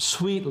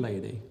 Sweet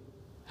lady.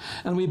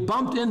 And we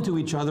bumped into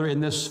each other in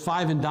this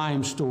five and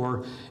dime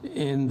store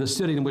in the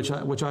city in which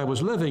I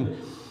was living.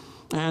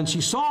 And she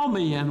saw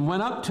me and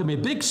went up to me,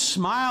 big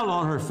smile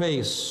on her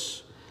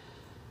face.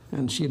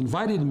 And she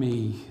invited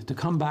me to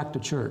come back to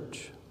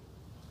church.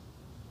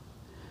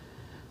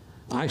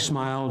 I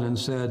smiled and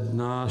said,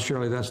 nah,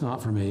 Shirley, that's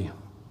not for me.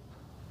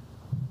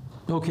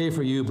 Okay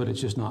for you, but it's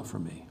just not for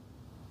me.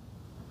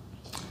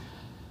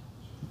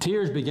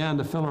 Tears began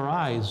to fill her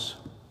eyes.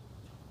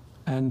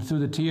 And through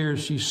the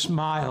tears, she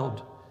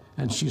smiled.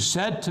 And she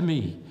said to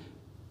me,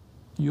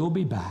 you'll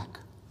be back.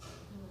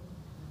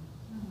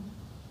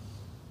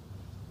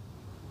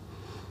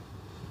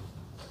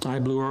 I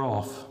blew her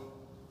off.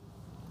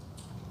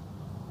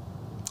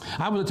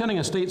 I was attending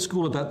a state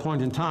school at that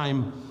point in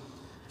time,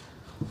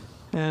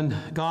 and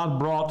God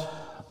brought,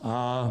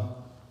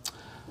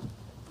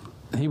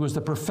 he was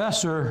the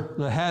professor,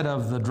 the head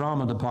of the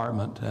drama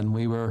department, and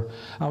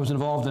I was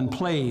involved in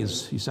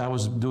plays. He said I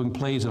was doing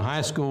plays in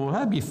high school.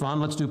 That'd be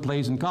fun, let's do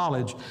plays in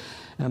college.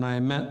 And I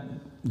met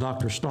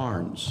Dr.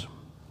 Starnes.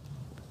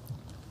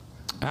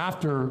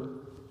 After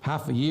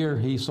half a year,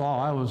 he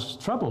saw I was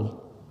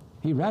troubled.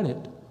 He read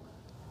it.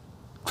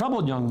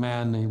 Troubled young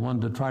man, he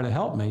wanted to try to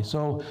help me.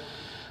 So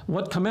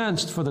what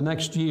commenced for the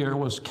next year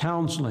was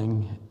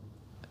counseling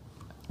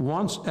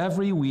once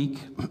every week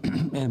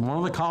in one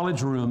of the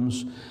college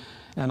rooms,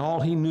 and all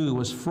he knew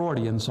was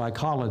Freudian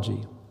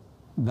psychology.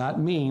 That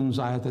means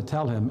I had to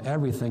tell him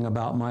everything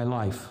about my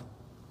life.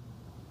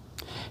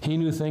 He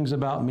knew things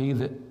about me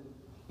that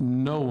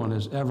no one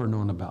has ever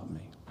known about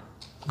me.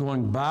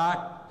 Going back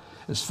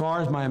as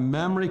far as my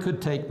memory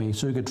could take me,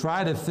 so he could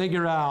try to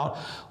figure out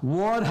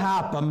what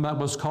happened that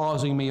was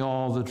causing me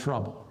all the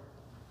trouble.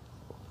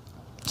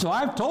 So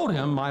I've told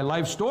him my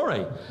life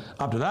story,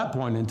 up to that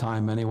point in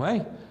time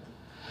anyway.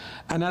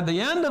 And at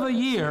the end of a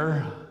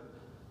year,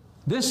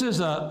 this is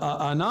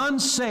an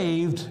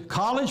unsaved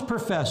college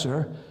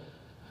professor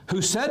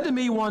who said to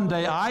me one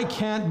day,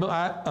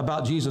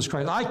 about Jesus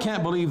Christ, I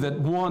can't believe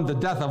that the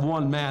death of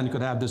one man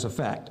could have this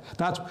effect.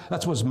 That's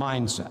his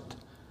mindset.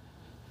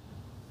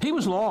 He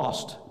was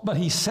lost, but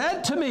he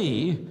said to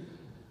me,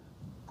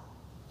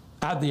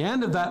 at the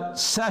end of that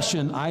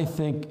session, I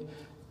think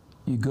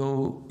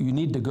you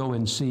need to go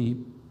and see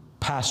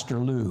Pastor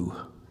Lou.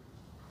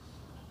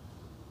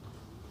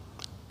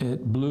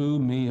 It blew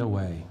me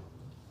away.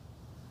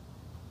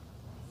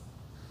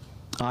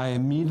 I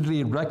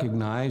immediately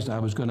recognized I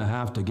was going to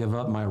have to give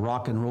up my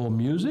rock and roll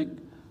music.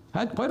 I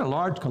had quite a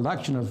large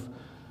collection of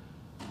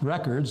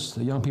records.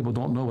 The young people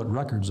don't know what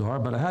records are,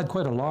 but I had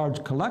quite a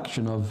large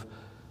collection of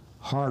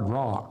hard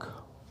rock.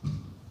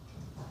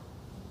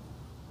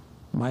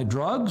 My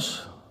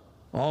drugs,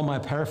 all my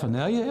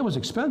paraphernalia, it was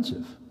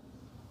expensive.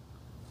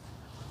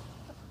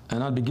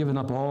 And I'd be giving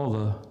up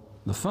all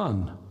the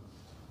fun.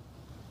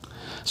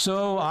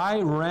 So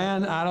I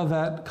ran out of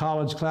that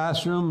college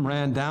classroom,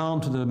 ran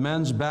down to the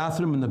men's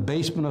bathroom in the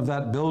basement of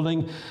that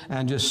building,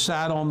 and just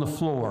sat on the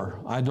floor.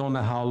 I don't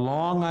know how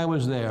long I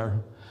was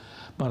there,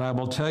 But I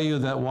will tell you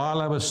that while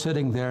I was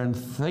sitting there and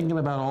thinking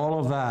about all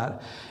of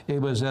that,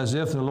 it was as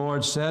if the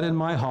Lord said in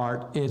my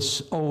heart,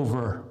 it's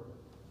over.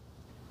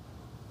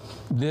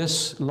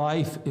 This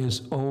life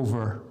is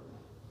over.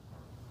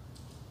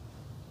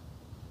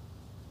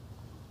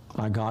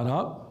 I got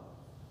up,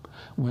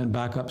 went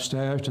back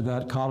upstairs to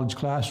that college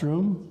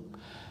classroom,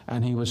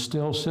 and he was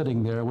still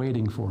sitting there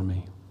waiting for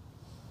me.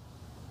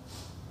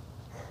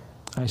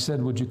 I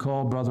said, would you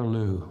call Brother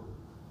Lou?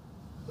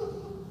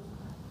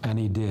 And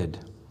he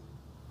did.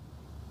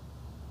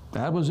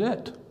 That was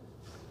it.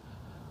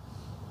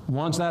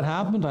 Once that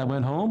happened, I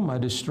went home, I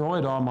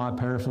destroyed all my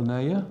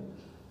paraphernalia,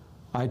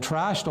 I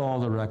trashed all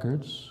the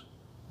records.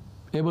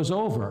 It was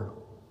over.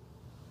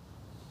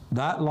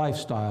 That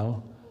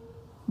lifestyle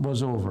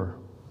was over.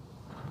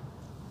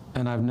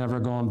 And I've never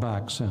gone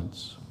back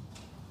since.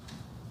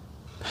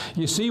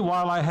 You see,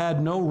 while I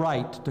had no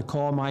right to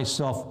call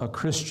myself a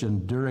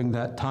Christian during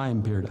that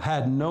time period,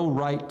 had no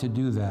right to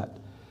do that,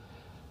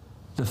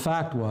 the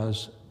fact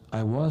was,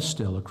 I was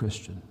still a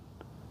Christian.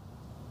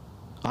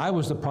 I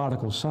was the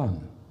prodigal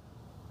son.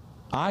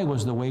 I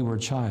was the wayward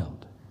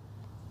child.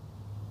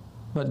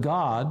 But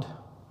God,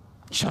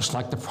 just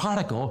like the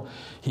prodigal,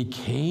 he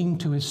came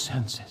to his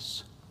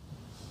senses.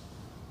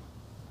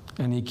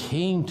 And he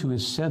came to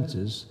his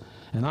senses,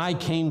 and I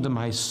came to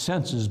my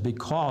senses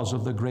because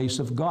of the grace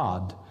of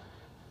God.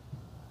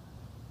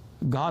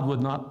 God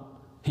would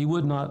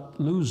not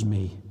lose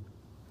me.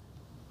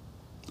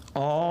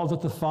 All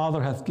that the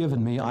Father hath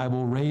given me, I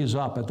will raise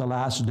up at the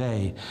last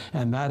day,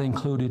 and that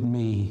included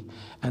me.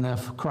 And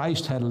if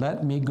Christ had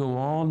let me go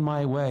on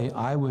my way,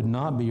 I would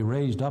not be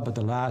raised up at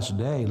the last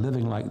day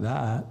living like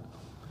that,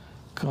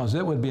 because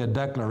it would be a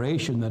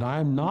declaration that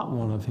I'm not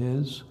one of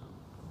his.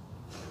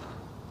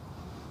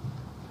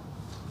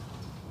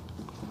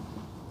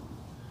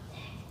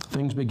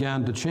 Things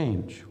began to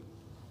change.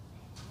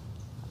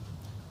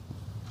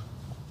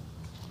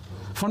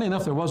 Funny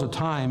enough, there was a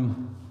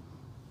time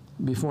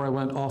before I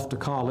went off to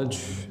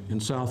college in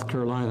South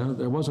Carolina,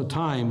 there was a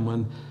time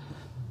when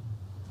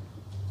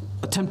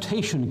a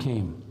temptation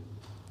came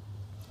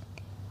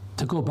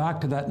to go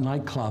back to that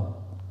nightclub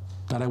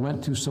that I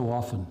went to so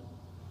often.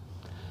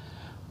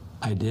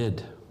 I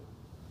did.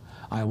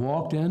 I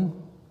walked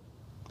in,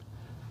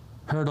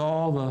 heard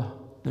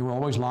there were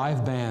always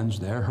live bands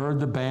there, heard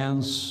the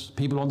bands,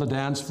 people on the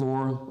dance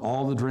floor,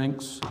 all the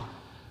drinks.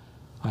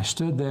 I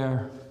stood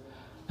there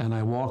and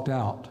I walked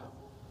out.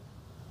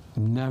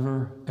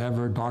 Never,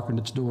 ever darkened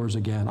its doors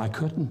again. I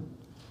couldn't.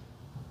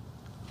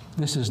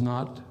 This is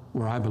not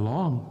where I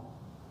belong.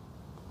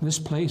 This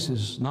place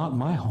is not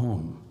my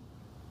home.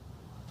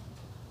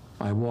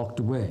 I walked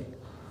away.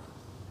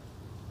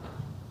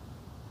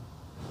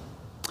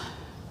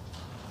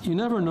 You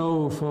never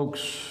know,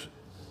 folks,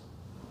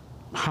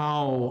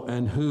 how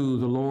and who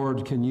the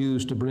Lord can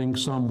use to bring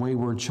some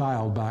wayward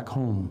child back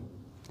home.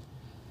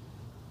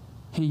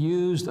 He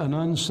used an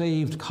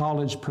unsaved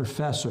college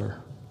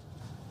professor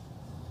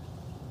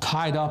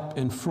tied up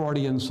in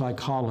Freudian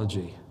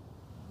psychology,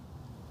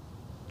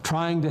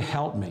 trying to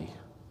help me,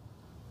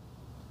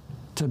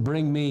 to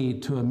bring me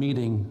to a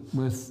meeting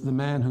with the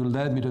man who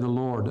led me to the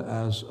Lord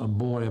as a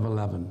boy of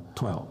 11,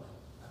 12.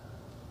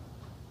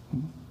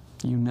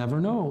 You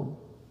never know.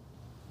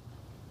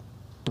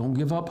 Don't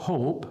give up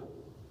hope.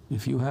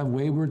 If you have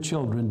wayward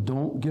children,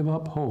 don't give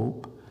up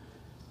hope.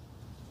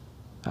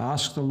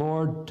 Ask the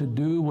Lord to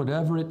do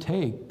whatever it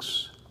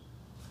takes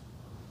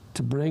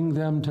to bring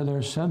them to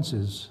their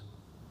senses,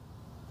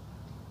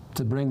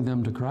 to bring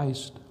them to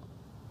Christ.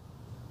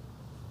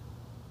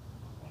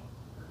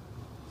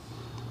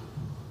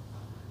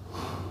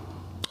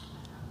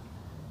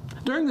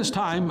 During this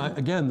time,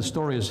 again, the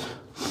story is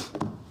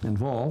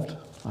involved.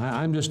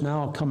 I'm just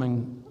now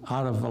coming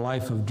out of a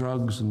life of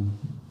drugs and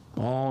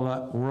all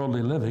that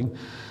worldly living.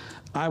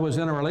 I was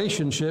in a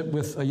relationship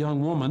with a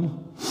young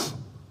woman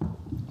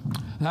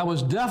that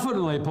was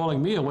definitely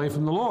pulling me away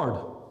from the Lord.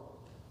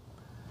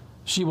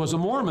 She was a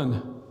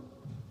Mormon.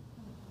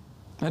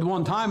 At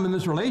one time in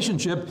this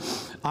relationship,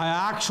 I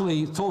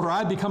actually told her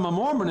I'd become a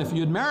Mormon if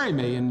you'd marry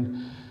me.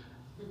 And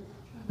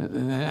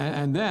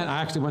then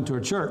I actually went to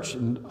her church.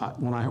 And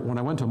when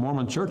I went to a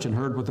Mormon church and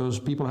heard what those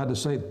people had to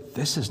say,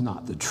 this is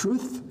not the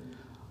truth.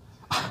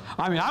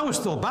 I mean, I was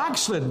still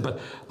backslidden,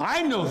 but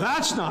I know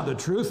that's not the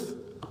truth.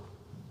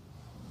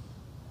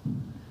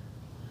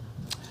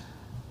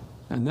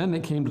 And then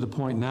it came to the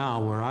point now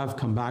where I've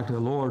come back to the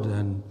Lord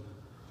and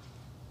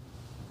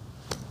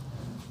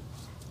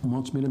He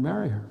wants me to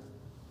marry her.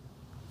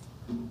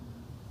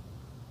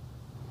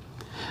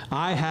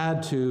 I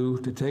had to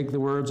take the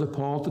words of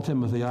Paul to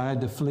Timothy, I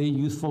had to flee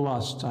youthful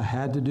lusts. I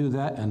had to do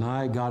that, and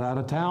I got out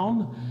of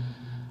town.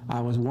 I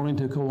was wanting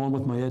to go on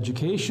with my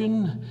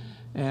education,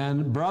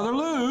 and Brother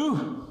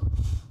Lou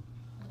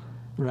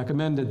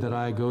recommended that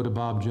I go to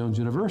Bob Jones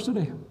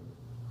University,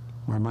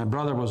 where my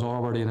brother was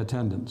already in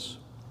attendance.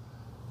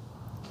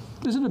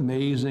 Isn't it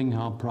amazing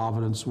how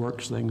Providence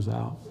works things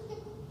out?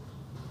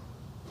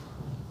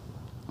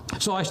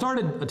 So I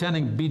started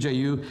attending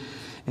BJU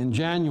in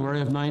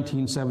January of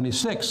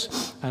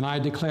 1976, and I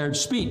declared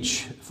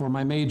speech for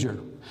my major.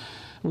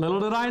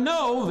 Little did I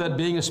know that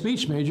being a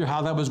speech major,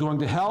 how that was going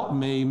to help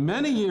me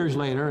many years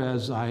later,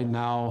 as I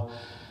now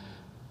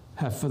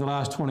have for the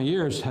last 20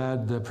 years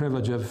had the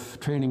privilege of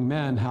training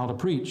men how to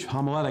preach.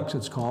 Homiletics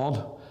it's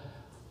called,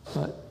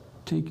 but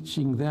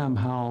teaching them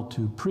how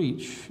to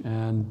preach,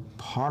 and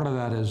part of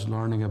that is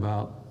learning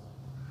about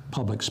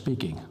public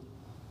speaking.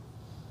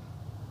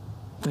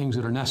 Things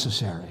that are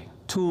necessary,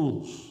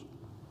 tools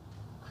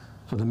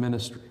for the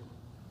ministry.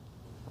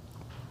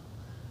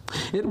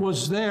 It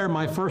was there,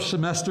 my first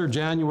semester,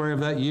 January of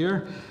that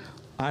year,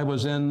 I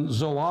was in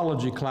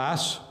zoology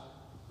class.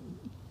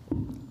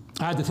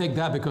 I had to take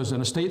that because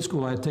in a state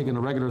school I had taken a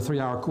regular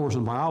 3-hour course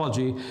in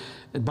biology.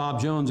 At Bob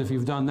Jones, if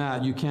you've done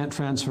that, you can't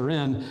transfer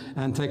in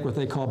and take what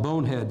they call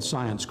bonehead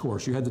science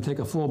course. You had to take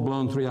a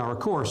full-blown 3-hour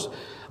course.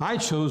 I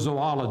chose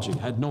zoology.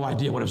 I had no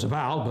idea what it was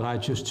about, but I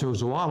just chose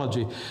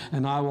zoology.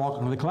 And I walked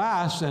into the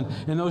class, and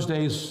in those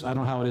days, I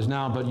don't know how it is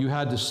now, but you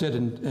had to sit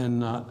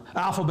in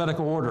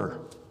alphabetical order.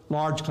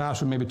 Large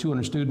classroom, maybe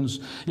 200 students.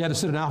 You had to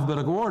sit in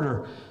alphabetical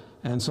order.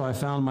 And so I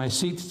found my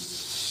seat,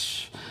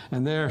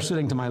 and there,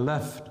 sitting to my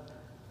left,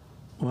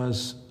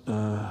 was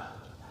a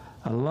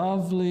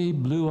lovely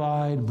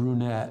blue-eyed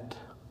brunette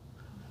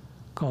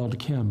called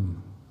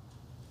Kim.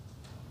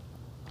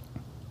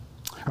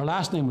 Her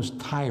last name was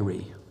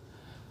Tyree,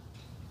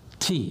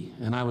 T,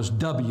 and I was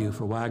W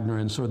for Wagner,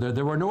 and so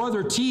there were no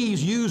other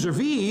T's, U's, or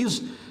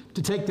V's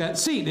to take that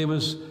seat. It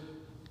was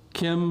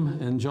Kim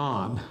and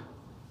John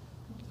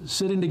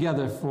sitting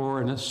together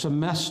for a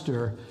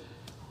semester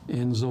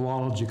in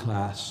zoology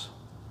class.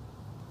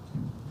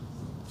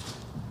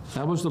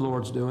 That was the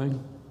Lord's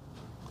doing.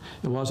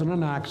 It wasn't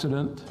an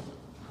accident,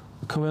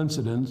 a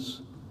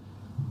coincidence.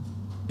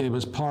 It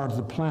was part of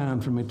the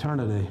plan from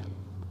eternity.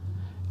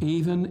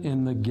 Even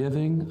in the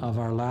giving of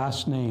our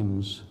last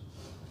names.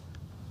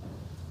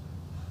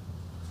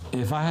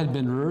 If I had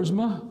been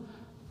Ursma,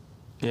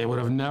 it would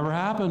have never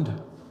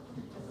happened.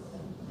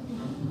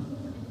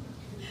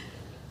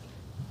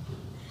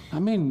 I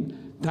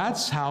mean,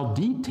 that's how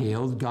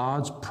detailed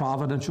God's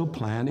providential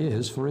plan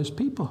is for his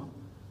people.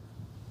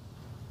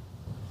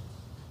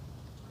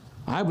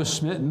 I was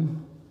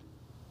smitten.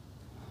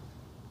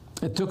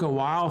 It took a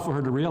while for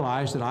her to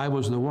realize that I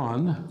was the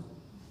one.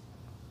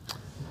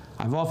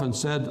 I've often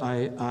said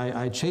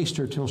I chased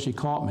her till she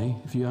caught me,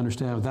 if you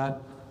understand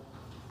that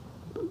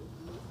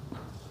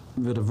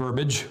bit of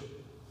verbiage.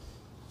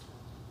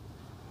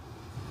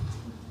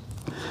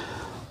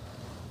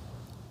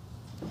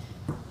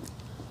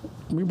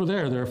 We were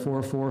there,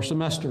 therefore, for a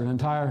semester, an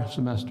entire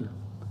semester,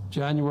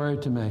 January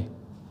to May.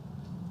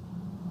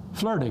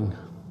 Flirting.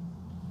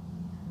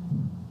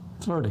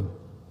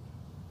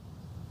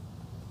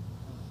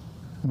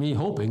 Me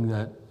hoping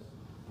that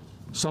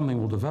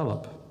something will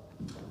develop.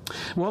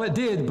 Well, it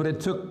did, but it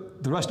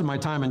took the rest of my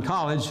time in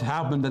college.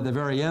 Happened at the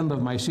very end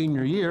of my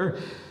senior year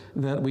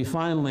that we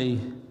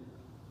finally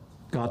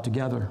got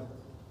together.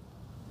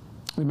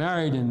 We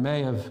married in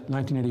May of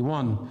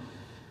 1981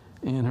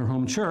 in her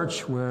home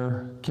church,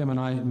 where Kim and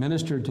I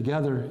ministered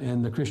together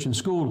in the Christian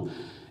school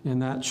in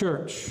that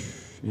church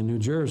in New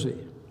Jersey.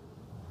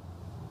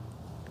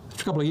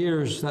 After a couple of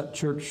years, that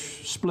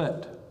church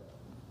split,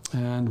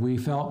 and we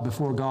felt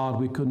before God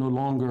we could no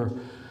longer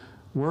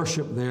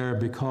worship there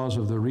because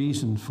of the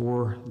reason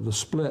for the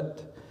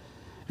split.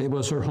 It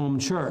was her home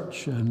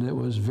church, and it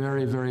was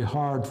very, very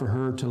hard for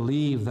her to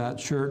leave that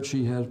church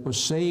she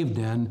was saved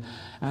in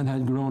and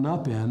had grown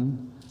up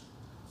in,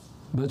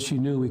 but she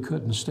knew we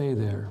couldn't stay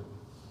there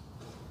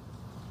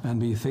and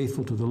be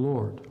faithful to the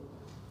Lord.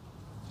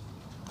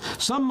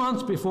 Some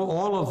months before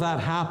all of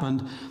that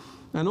happened,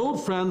 an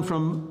old friend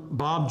from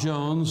Bob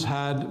Jones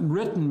had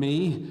written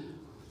me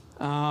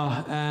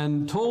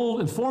and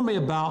informed me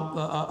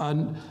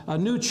about a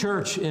new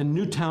church in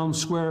Newtown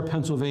Square,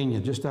 Pennsylvania,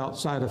 just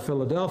outside of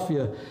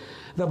Philadelphia,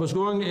 there was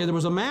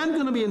a man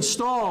going to be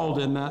installed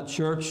in that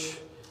church,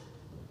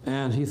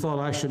 and he thought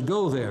I should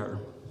go there.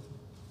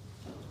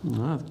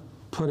 I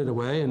put it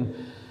away and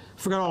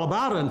forgot all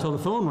about it until the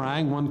phone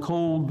rang one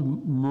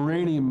cold,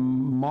 rainy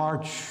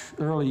March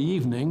early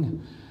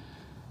evening,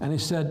 and he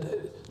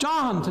said,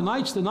 "John,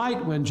 tonight's the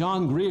night when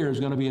John Greer is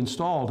going to be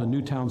installed in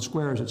Newtown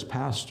Square as its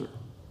pastor."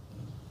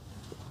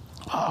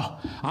 Oh,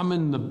 I'm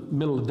in the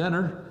middle of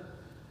dinner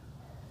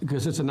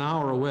because it's an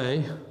hour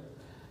away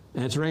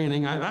and it's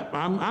raining.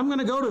 I'm going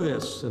to go to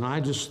this. And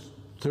I just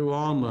threw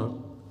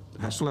on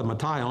I still had my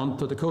tie on,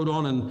 put the coat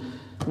on, and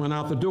went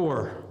out the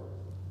door.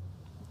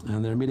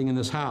 And they're meeting in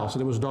this house,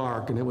 and it was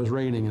dark, and it was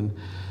raining, and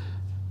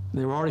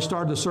they were already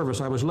started the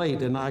service. I was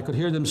late, and I could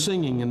hear them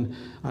singing, and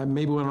I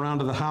maybe went around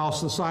to the house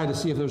to the side to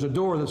see if there was a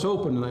door that's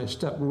open, and I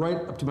stepped right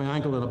up to my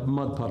ankle in a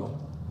mud puddle.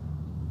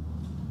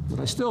 But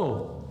I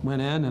still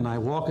went in, and I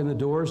walked in the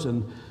doors,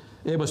 and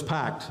it was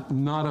packed,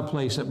 not a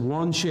place, at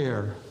one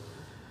chair.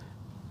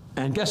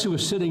 And guess who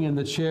was sitting in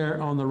the chair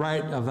on the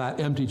right of that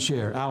empty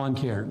chair? Alan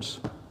Cairns.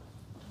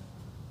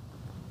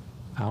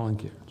 Alan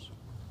Cairns.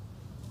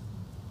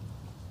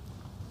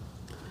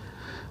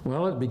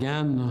 Well, it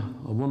began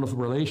a wonderful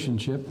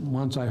relationship.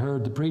 Once I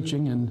heard the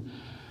preaching and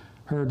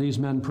heard these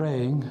men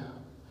praying,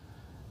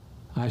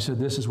 I said,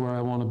 this is where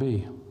I want to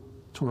be.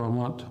 It's where I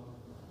want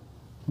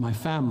my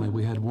family.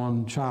 We had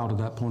one child at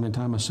that point in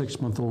time, a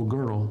 6-month-old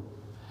girl.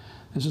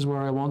 This is where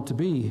I want to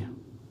be.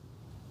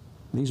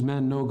 These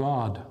men know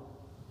God.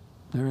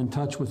 They're in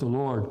touch with the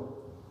Lord.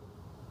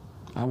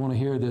 I want to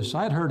hear this.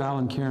 I had heard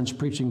Alan Cairns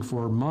preaching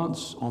for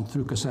months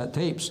through cassette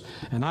tapes,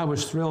 and I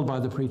was thrilled by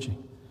the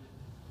preaching.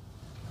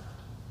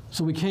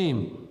 So we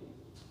came.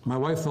 My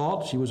wife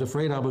thought, she was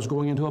afraid I was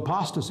going into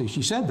apostasy.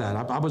 She said that.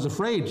 I was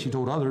afraid, she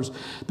told others,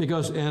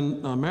 because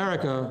in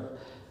America,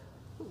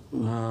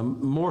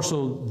 more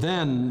so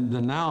then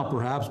than now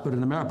perhaps, but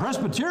in America,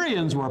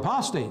 Presbyterians were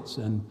apostates.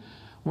 And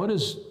what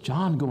is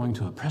John going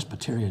to a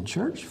Presbyterian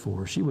church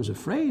for? She was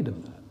afraid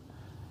of that.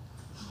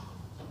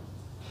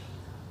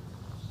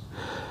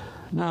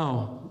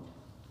 Now,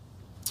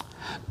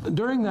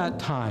 during that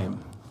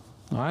time,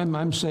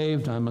 I'm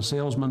saved, I'm a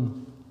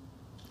salesman.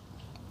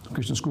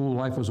 Christian school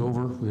life was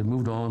over, we had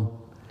moved on.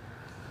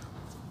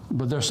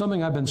 But there's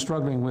something I've been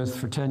struggling with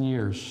for 10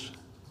 years,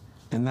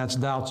 and that's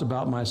doubts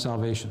about my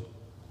salvation.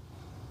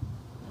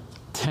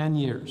 10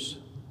 years.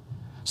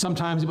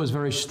 Sometimes it was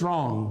very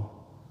strong,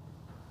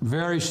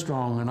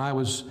 and I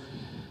was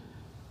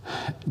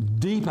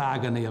deep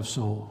agony of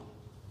soul.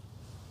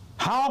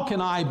 How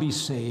can I be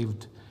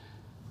saved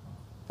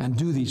and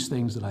do these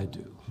things that I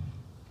do?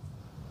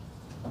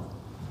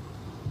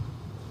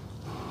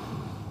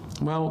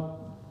 Well,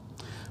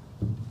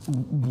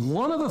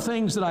 one of the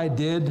things that I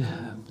did,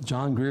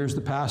 John Greer's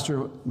the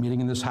pastor, meeting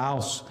in this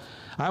house.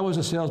 I was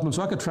a salesman,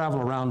 so I could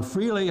travel around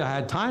freely. I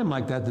had time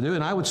like that to do,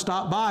 and I would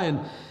stop by and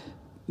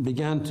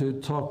began to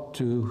talk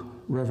to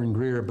Reverend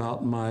Greer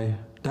about my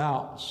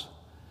doubts.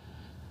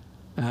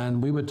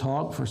 And we would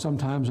talk for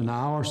sometimes an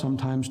hour,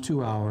 sometimes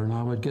 2 hours, and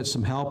I would get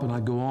some help and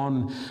I'd go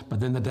on, but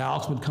then the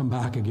doubts would come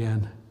back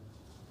again.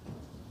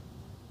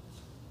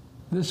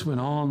 This went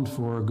on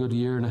for a good 1.5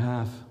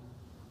 years.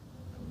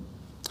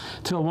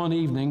 Till one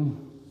evening,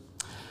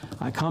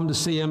 I come to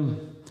see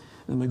him,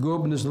 and we go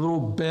up in this little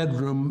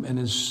bedroom in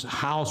his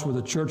house where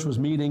the church was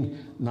meeting,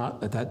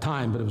 not at that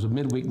time, but it was a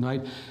midweek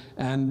night,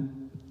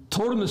 and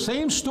told him the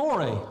same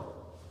story.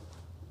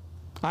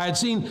 I had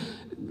seen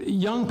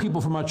young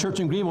people from our church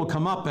in Greenville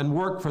come up and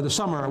work for the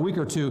summer, a week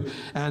or two,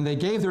 and they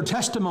gave their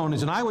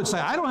testimonies, and I would say,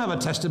 I don't have a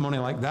testimony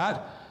like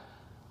that.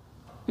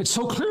 It's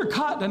so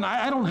clear-cut, and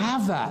I don't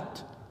have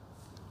that.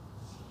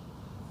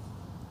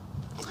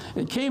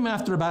 It came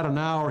after about an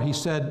hour. He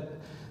said,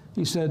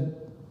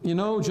 you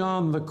know,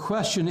 John, the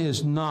question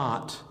is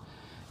not,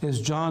 is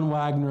John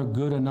Wagner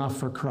good enough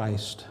for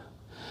Christ?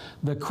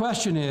 The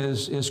question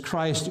is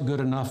Christ good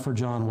enough for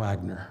John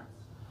Wagner?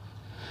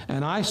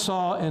 And I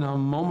saw in a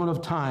moment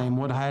of time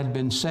what I had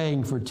been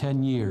saying for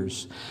 10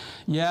 years.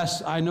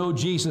 Yes, I know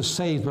Jesus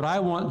saves, but I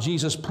want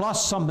Jesus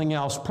plus something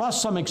else, plus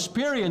some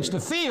experience to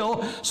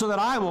feel so that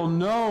I will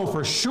know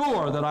for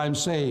sure that I'm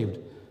saved.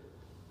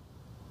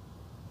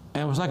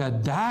 And it was like a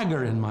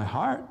dagger in my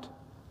heart.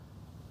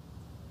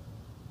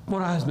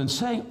 What I had been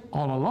saying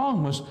all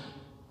along was,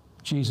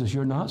 Jesus,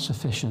 you're not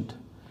sufficient.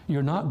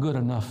 You're not good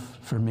enough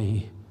for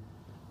me.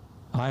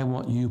 I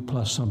want you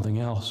plus something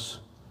else.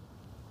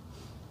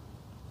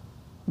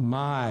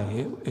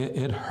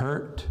 It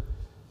hurt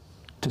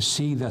to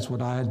see that's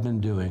what I had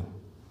been doing.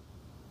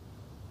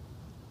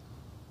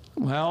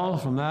 Well,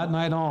 from that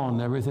night on,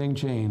 everything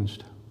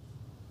changed.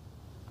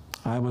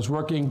 I was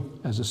working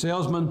as a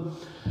salesman.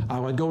 I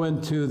would go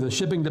into the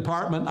shipping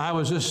department. I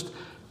was just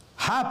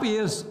happy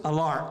as a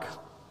lark.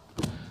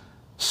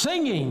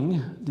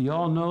 Singing, do you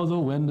all know the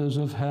windows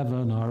of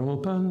heaven are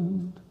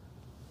open?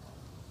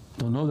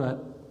 Don't know that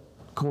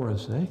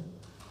chorus, eh?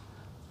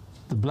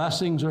 The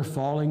blessings are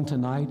falling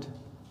tonight.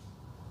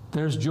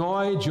 There's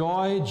joy,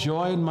 joy,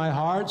 joy in my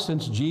heart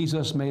since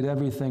Jesus made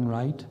everything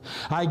right.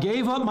 I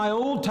gave up my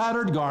old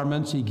tattered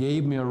garments. He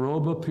gave me a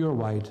robe of pure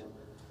white.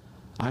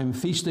 I'm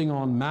feasting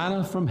on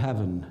manna from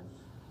heaven,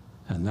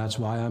 and that's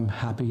why I'm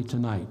happy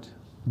tonight.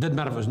 Didn't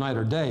matter if it was night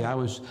or day. I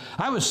was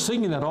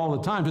singing that all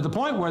the time, to the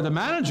point where the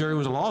manager, who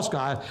was a lost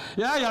guy,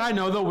 yeah, I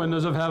know the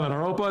windows of heaven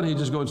are open. He'd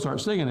just go and start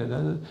singing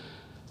it.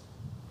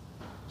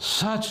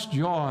 Such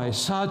joy,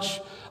 such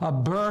a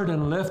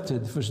burden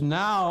lifted, because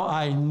now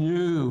I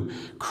knew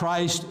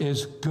Christ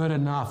is good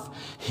enough.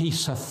 He's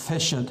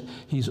sufficient.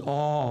 He's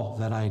all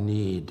that I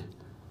need.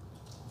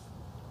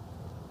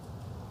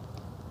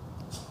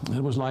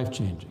 It was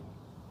life-changing.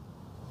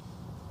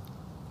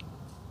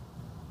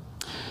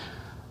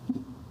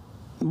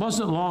 It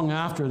wasn't long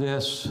after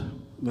this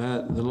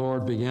that the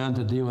Lord began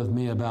to deal with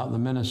me about the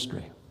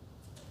ministry.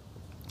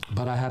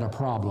 But I had a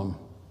problem.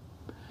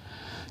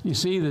 You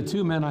see, the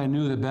two men I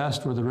knew the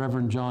best were the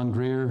Reverend John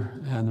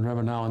Greer and the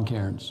Reverend Alan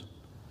Cairns.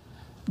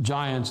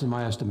 Giants in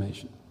my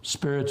estimation,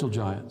 spiritual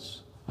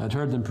giants. I'd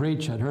heard them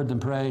preach, I'd heard them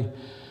pray.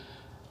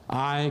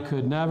 I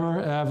could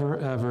never, ever,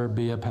 ever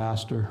be a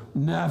pastor.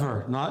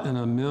 Never, not in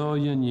a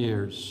million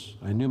years.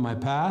 I knew my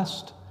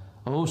past,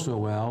 oh so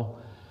well.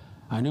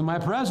 I knew my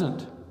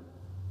present.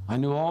 I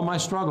knew all my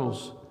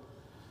struggles.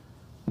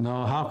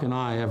 No, how can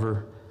I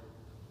ever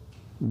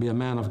be a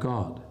man of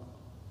God?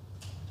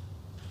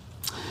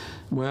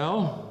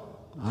 Well,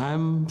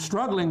 I'm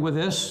struggling with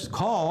this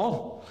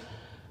call,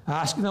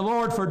 asking the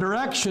Lord for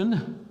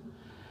direction.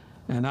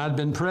 And I'd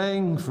been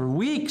praying for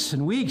weeks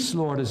and weeks,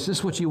 Lord, is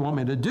this what you want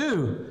me to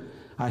do?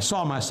 I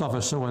saw myself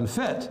as so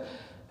unfit.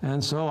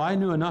 And so I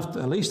knew enough,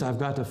 at least I've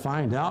got to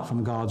find out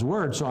from God's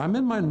Word. So I'm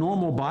in my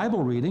normal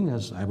Bible reading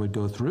as I would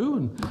go through,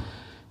 and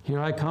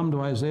here I come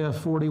to Isaiah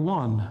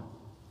 41.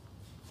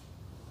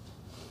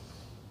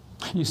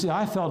 You see,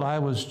 I felt I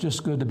was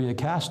just good to be a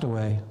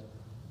castaway.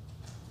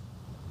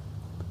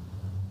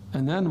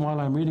 And then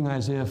while I'm reading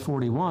Isaiah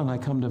 41, I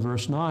come to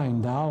verse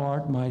 9, Thou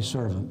art my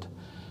servant.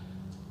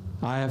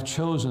 I have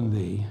chosen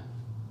thee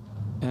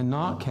and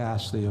not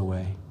cast thee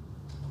away.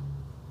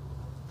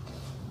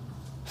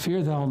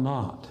 Fear thou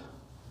not,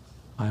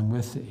 I am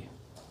with thee.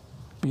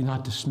 Be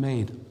not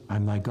dismayed, I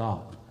am thy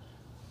God.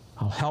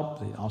 I'll help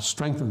thee, I'll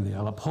strengthen thee,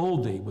 I'll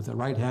uphold thee with the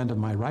right hand of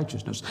my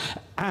righteousness.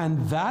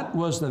 And that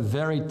was the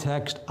very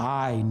text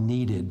I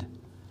needed.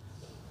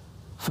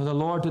 For the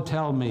Lord to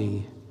tell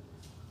me,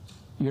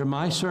 you're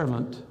my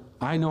servant,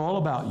 I know all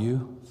about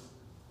you.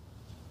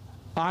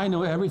 I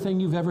know everything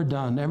you've ever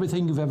done,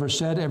 everything you've ever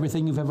said,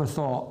 everything you've ever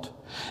thought,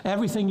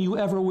 everything you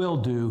ever will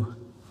do.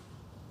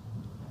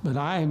 But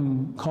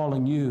I'm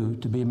calling you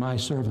to be my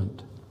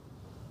servant.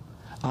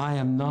 I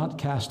am not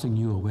casting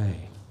you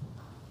away.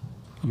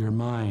 You're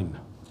mine.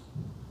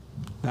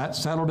 That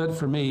settled it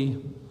for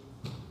me.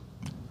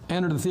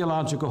 Entered the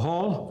theological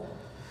hall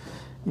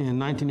in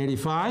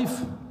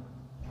 1985,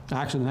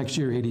 actually the next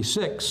year,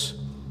 86,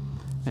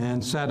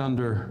 and sat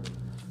under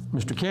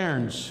Mr.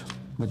 Cairns,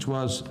 which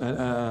was,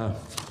 that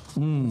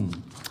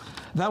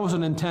was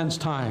an intense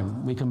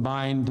time. We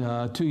combined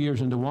 2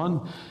 years into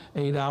one,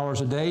 8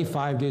 hours a day,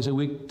 5 days a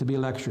week to be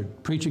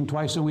lectured, preaching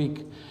twice a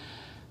week.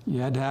 You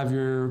had to have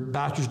your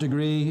bachelor's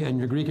degree and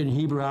your Greek and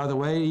Hebrew out of the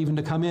way even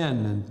to come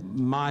in.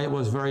 And it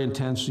was a very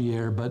intense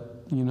year,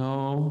 but you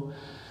know,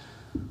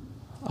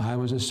 I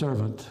was his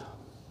servant,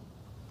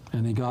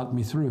 and he got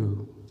me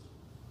through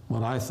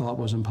what I thought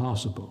was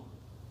impossible.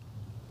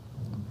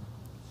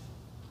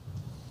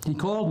 He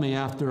called me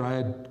after I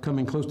had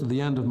coming close to the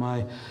end of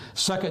my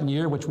second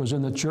year, which was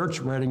in the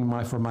church, writing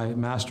for my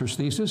master's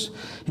thesis.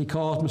 He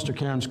calls, Mr.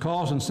 Cairns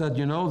calls and said,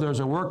 you know, there's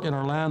a work in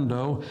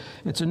Orlando.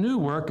 It's a new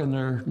work, and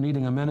they're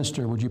needing a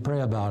minister. Would you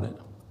pray about it?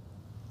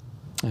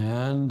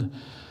 And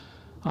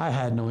I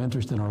had no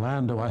interest in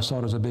Orlando. I saw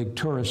it as a big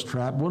tourist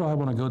trap. What do I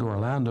want to go to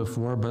Orlando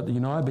for? But, you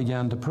know, I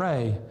began to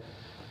pray.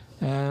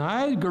 And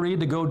I agreed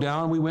to go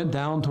down. We went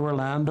down to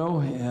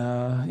Orlando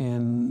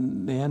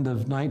in the end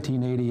of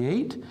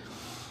 1988.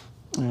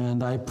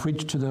 And I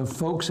preached to the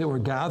folks that were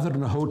gathered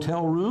in a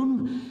hotel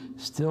room,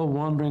 still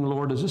wondering,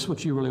 Lord, is this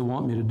what you really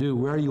want me to do?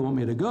 Where do you want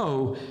me to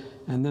go?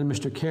 And then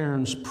Mr.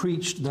 Cairns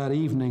preached that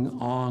evening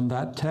on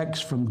that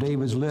text from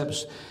David's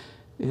lips,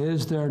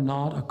 is there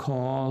not a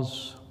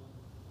cause?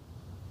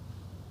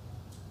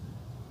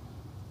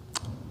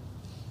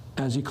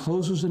 As he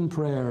closes in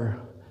prayer,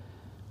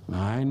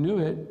 I knew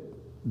it.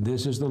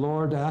 This is the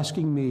Lord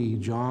asking me,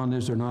 John,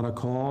 is there not a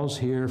cause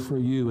here for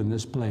you in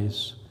this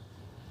place?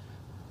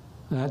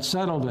 That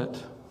settled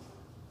it.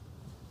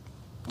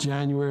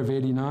 January of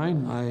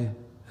 '89, I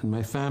and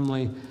my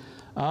family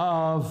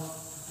of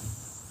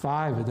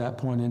 5 at that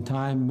point in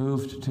time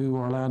moved to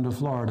Orlando,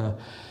 Florida,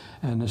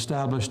 and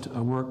established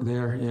a work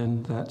there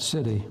in that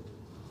city.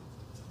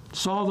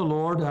 Saw the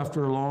Lord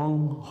after a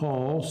long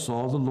haul,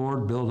 saw the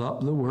Lord build up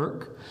the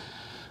work.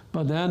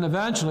 But then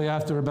eventually,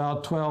 after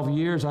about 12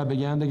 years, I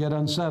began to get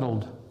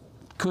unsettled.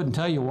 Couldn't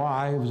tell you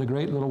why. It was a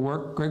great little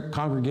work, great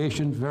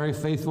congregation, very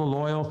faithful,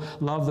 loyal,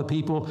 loved the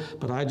people,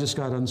 but I just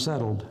got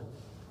unsettled.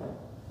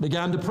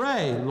 Began to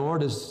pray,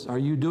 Lord, are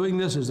you doing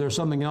this? Is there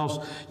something else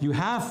you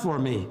have for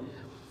me?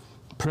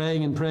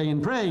 Praying and praying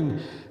and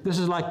praying. This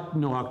is like,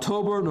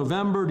 October,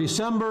 November,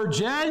 December,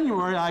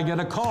 January, I get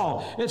a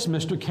call. It's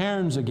Mr.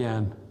 Cairns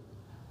again.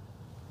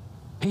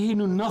 He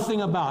knew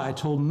nothing about it. I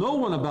told no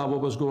one about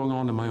what was going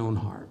on in my own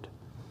heart.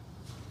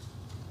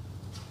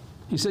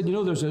 He said,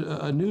 there's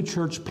a new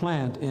church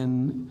plant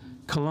in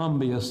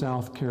Columbia,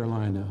 South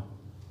Carolina.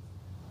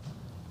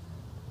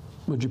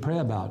 Would you pray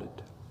about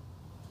it?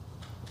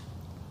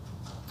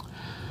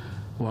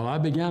 Well, I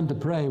began to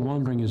pray,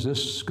 wondering, is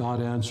this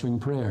God answering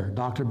prayer?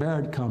 Dr.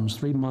 Barrett comes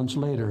 3 months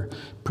later,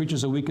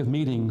 preaches a week of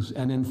meetings,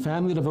 and in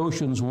family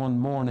devotions one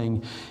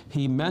morning,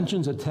 he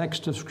mentions a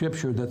text of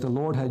Scripture that the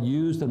Lord had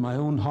used in my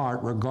own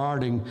heart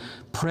regarding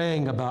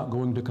praying about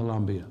going to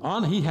Columbia.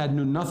 He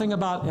knew nothing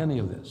about any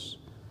of this.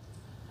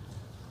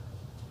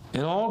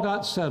 It all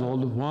got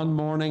settled one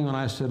morning when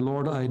I said,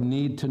 Lord, I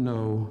need to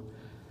know.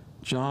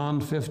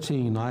 John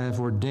 15, I have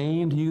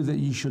ordained you that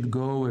ye should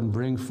go and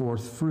bring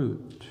forth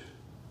fruit.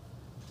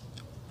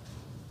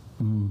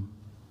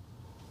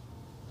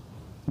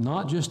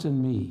 Not just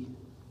in me,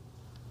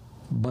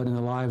 but in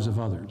the lives of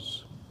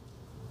others.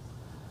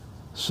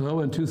 So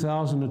in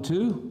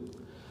 2002,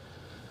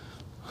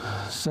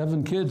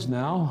 7 kids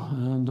now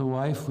and a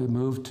wife, we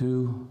moved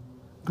to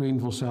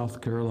Greenville,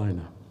 South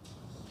Carolina.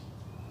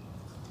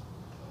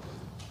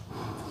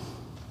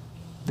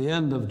 the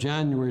end of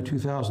January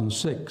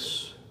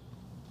 2006,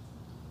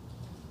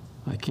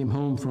 I came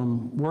home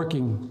from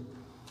working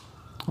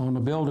on a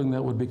building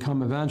that would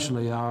become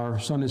eventually our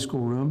Sunday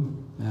school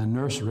room and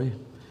nursery.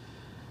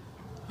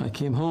 I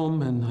came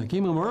home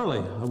early.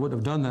 I would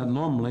have done that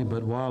normally,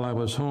 but while I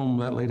was home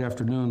that late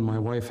afternoon, my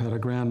wife had a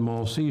grand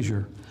mal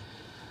seizure.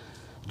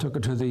 Took her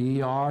to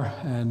the ER,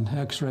 and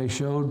X-ray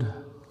showed,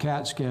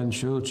 CAT scan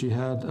showed she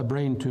had a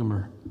brain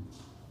tumor.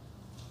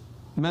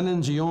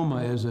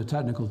 Meningioma is a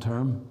technical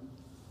term.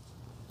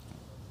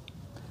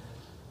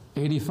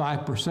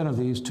 85% of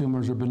these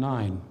tumors are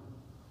benign.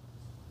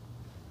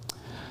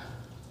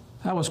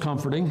 That was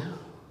comforting.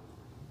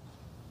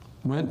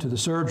 Went to the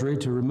surgery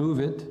to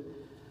remove it.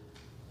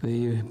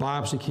 The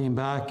biopsy came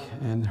back,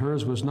 and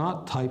hers was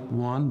not type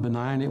 1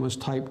 benign, it was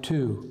type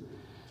 2.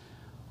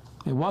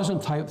 It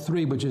wasn't type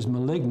 3, which is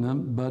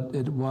malignant, but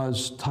it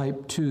was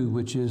type 2,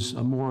 which is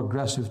a more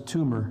aggressive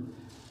tumor.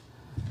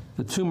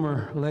 The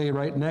tumor lay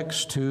right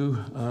next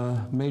to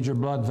a major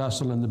blood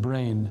vessel in the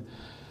brain.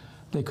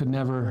 They could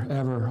never,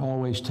 ever,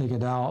 always take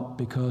it out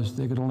because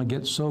they could only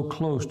get so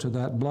close to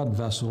that blood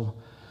vessel.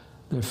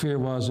 Their fear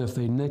was if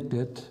they nicked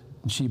it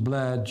and she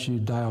bled,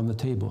 she'd die on the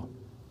table.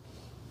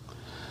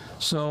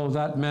 So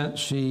that meant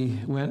she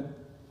went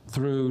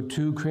through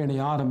 2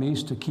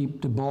 craniotomies to keep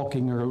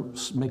debulking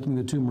or making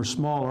the tumor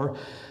smaller.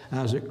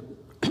 As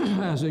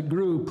it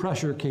grew,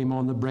 pressure came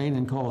on the brain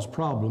and caused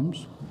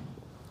problems.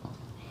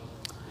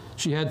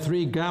 She had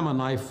 3 gamma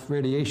knife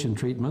radiation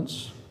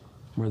treatments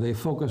where they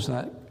focused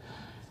that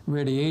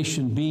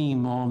radiation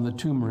beam on the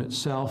tumor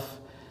itself.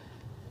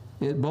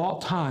 It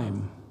bought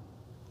time.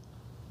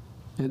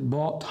 It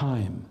bought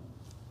time,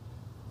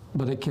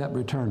 but it kept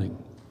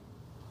returning.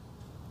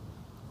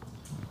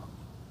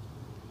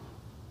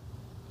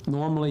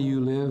 Normally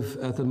you live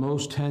at the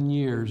most 10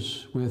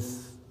 years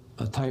with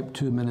a type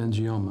 2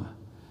 meningioma.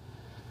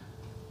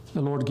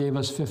 The Lord gave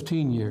us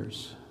 15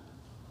 years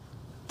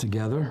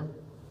together.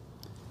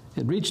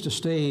 It reached a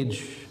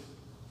stage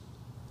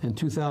in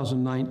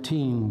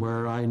 2019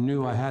 where I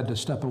knew I had to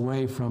step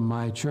away from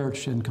my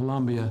church in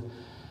Columbia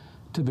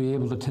to be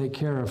able to take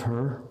care of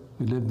her.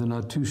 We lived in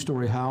a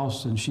 2-story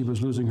house, and she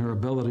was losing her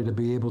ability to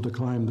be able to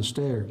climb the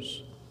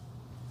stairs.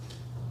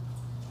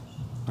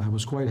 I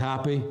was quite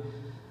happy.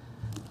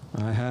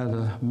 I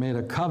had made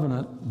a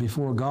covenant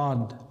before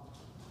God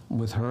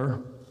with her.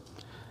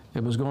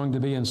 It was going to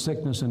be in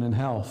sickness and in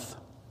health.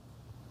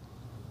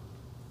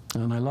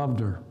 And I loved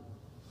her.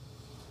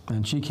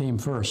 And she came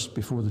first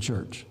before the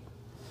church.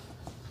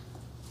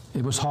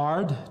 It was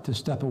hard to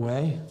step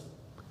away.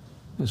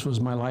 This was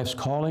my life's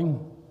calling.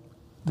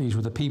 These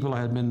were the people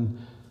I had been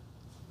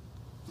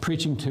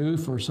preaching to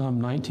for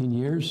some 19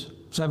 years,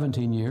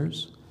 17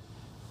 years.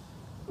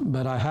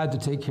 But I had to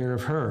take care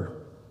of her.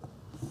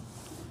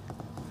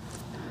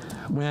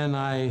 When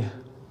I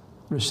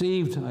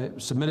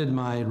submitted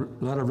my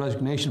letter of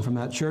resignation from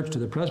that church to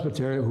the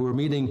presbytery, who were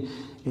meeting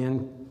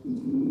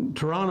in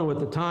Toronto at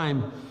the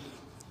time,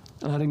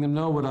 letting them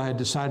know what I had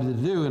decided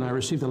to do, and I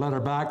received a letter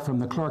back from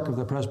the clerk of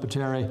the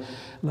presbytery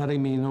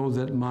letting me know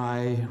that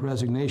my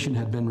resignation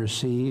had been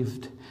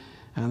received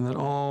and that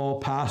all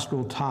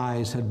pastoral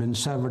ties had been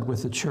severed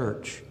with the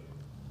church.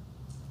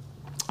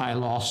 I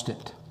lost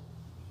it.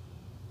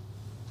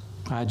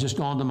 I had just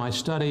gone to my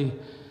study,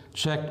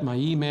 checked my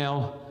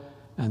email,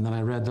 and then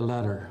I read the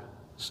letter.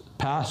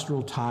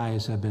 Pastoral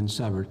ties have been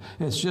severed.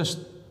 It's just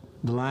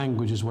the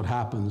language is what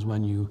happens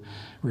when you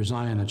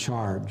resign a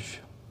charge.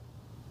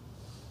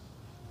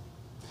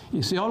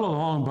 You see, all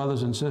along,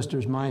 brothers and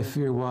sisters, my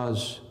fear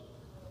was,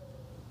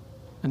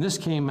 and this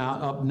came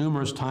up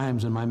numerous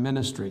times in my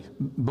ministry,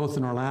 both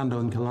in Orlando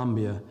and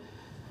Columbia,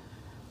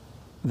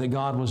 that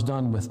God was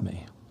done with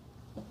me.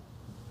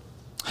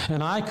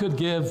 And I could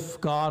give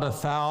God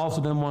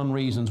 1,001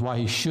 reasons why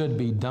he should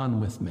be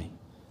done with me.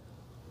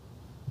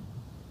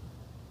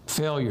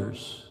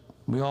 Failures.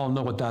 We all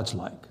know what that's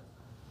like.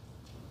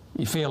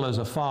 You fail as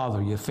a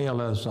father, you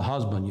fail as a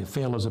husband, you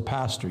fail as a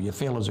pastor, you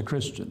fail as a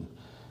Christian.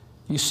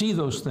 You see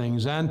those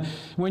things, and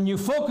when you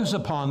focus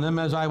upon them,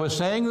 as I was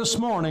saying this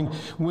morning,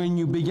 when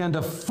you begin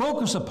to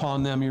focus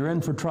upon them, you're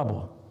in for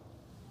trouble.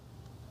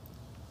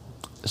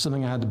 It's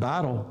something I had to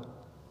battle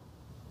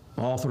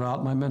all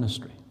throughout my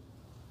ministry.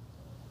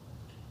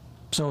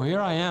 So here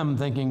I am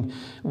thinking,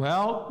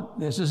 well,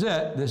 this is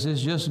it. This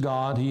is just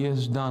God. He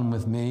is done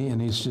with me,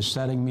 and he's just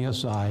setting me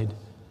aside.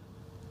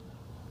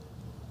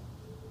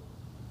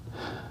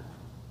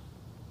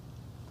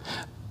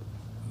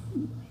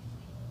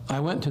 I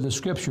went to the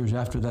scriptures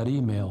after that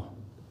email.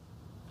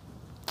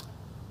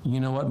 You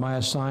know what my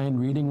assigned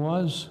reading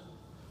was?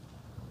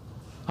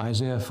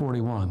 Isaiah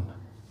 41.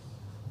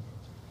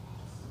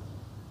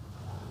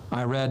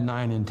 I read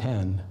 9 and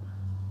 10.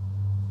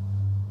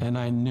 And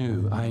I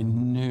knew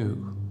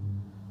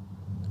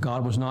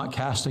God was not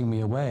casting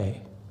me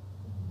away.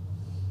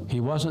 He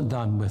wasn't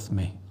done with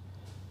me.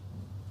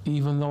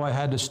 Even though I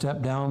had to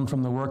step down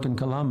from the work in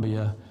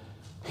Columbia,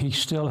 he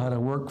still had a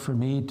work for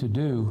me to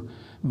do.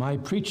 My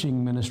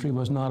preaching ministry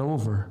was not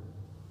over.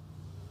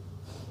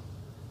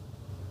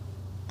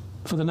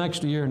 For the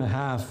next year and a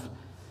half,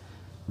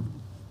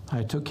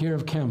 I took care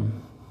of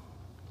Kim.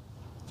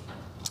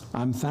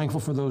 I'm thankful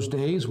for those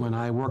days when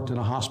I worked in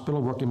a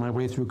hospital, working my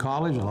way through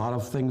college. A lot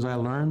of things I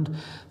learned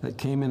that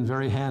came in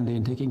very handy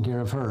in taking care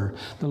of her.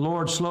 The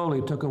Lord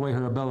slowly took away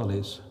her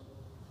abilities.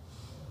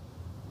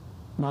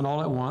 Not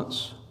all at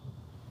once.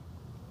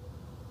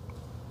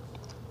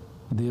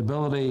 The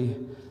ability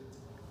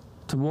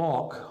to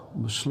walk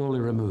was slowly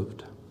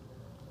removed.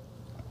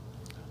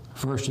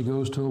 First she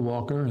goes to a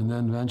walker, and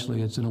then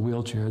eventually it's in a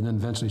wheelchair, and then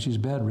eventually she's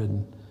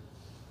bedridden.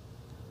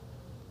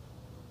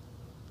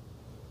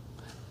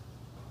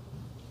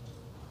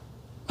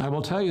 I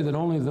will tell you that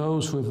only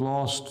those who have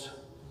lost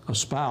a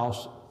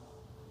spouse,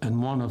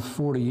 and one of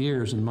 40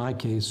 years in my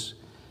case,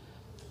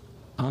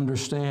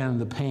 understand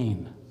the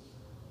pain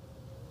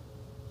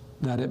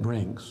that it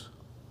brings.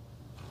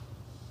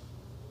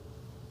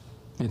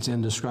 It's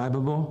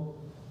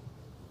indescribable.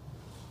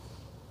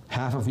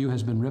 Half of you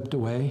has been ripped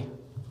away.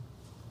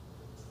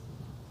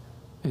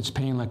 It's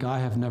pain like I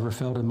have never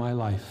felt in my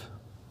life.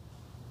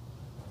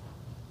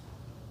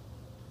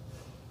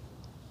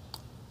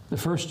 The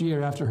first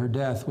year after her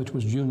death, which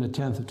was June the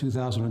 10th of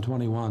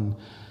 2021,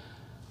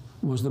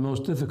 was the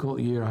most difficult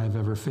year I have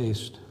ever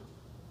faced.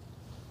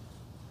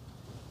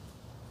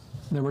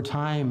 There were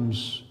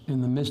times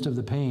in the midst of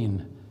the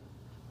pain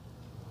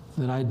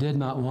that I did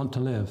not want to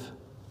live.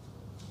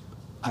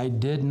 I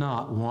did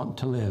not want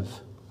to live.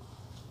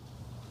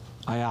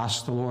 I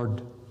asked the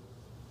Lord,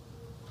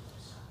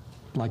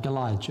 like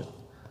Elijah,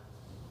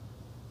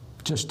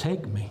 just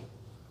take me.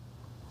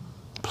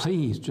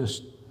 Please,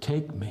 just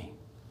take me.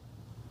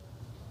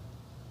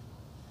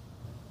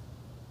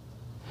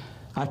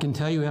 I can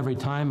tell you every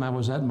time I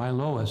was at my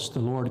lowest, the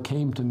Lord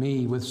came to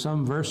me with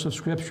some verse of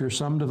Scripture,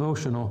 some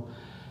devotional,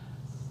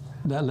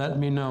 that let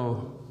me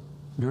know,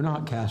 you're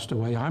not cast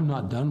away. I'm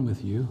not done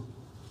with you.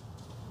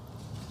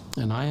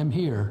 And I am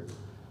here.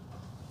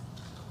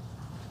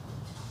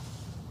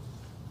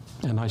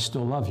 And I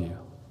still love you.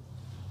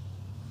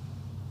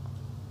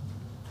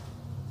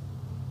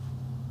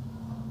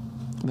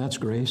 That's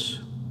grace.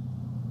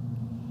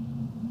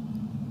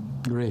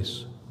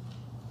 Grace.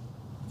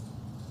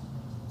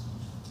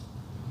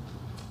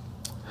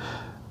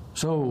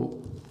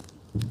 So,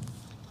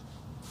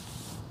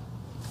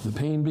 the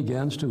pain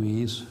begins to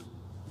ease,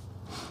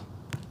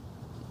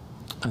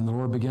 and the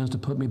Lord begins to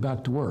put me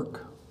back to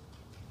work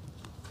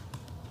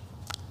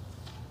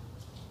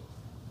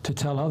to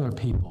tell other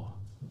people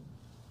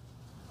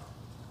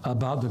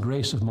about the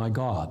grace of my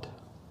God,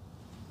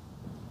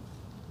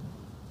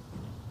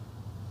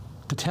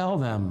 to tell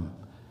them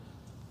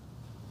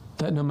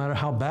that no matter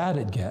how bad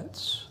it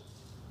gets,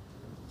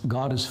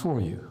 God is for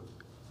you.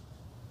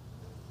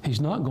 He's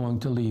not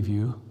going to leave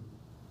you.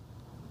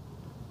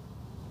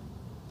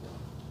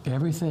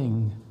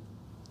 Everything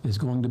is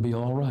going to be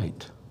all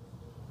right.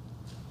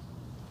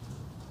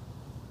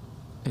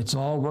 It's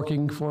all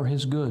working for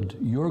His good,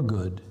 your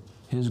good,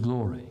 His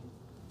glory.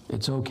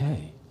 It's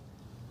okay.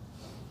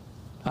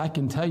 I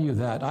can tell you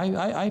that.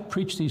 I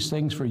preached these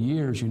things for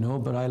years, you know,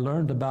 but I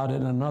learned about it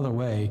in another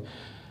way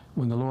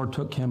when the Lord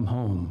took him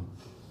home.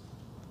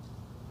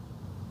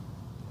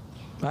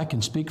 I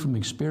can speak from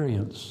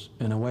experience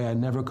in a way I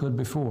never could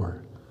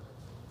before.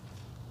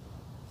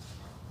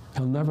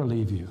 He'll never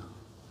leave you.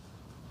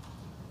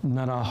 No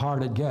matter how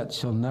hard it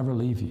gets, He'll never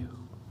leave you.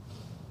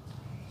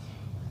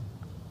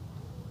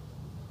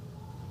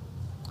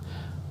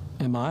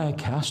 Am I a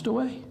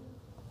castaway?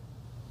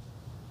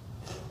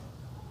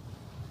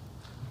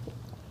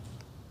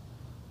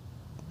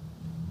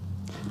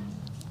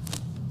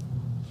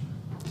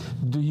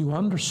 Do you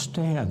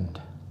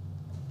understand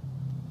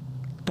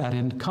that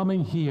in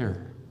coming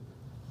here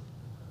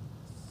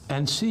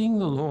and seeing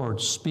the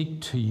Lord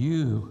speak to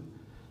you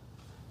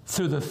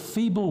through the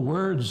feeble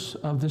words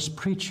of this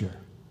preacher,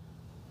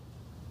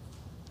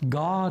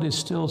 God is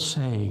still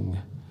saying,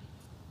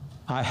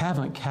 I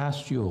haven't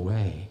cast you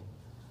away.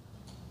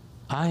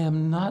 I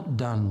am not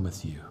done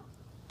with you.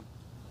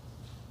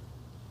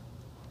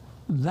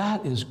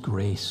 That is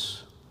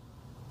grace.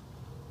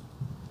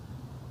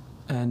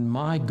 And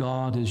my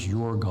God is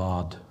your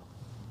God.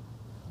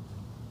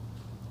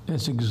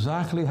 It's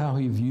exactly how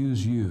He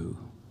views you.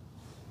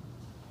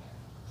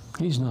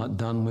 He's not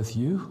done with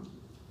you.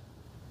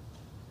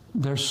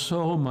 There's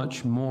so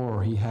much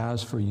more He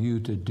has for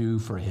you to do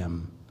for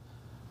Him.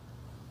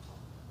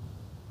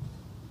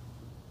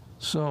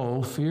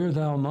 So fear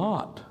thou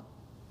not,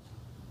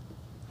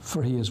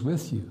 for He is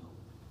with you.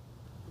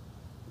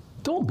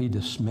 Don't be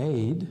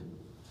dismayed,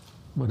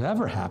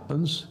 whatever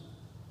happens,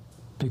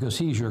 because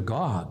He's your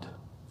God.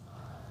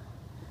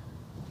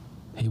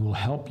 He will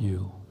help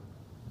you,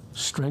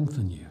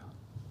 strengthen you,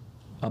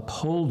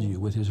 uphold you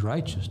with His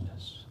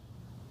righteousness.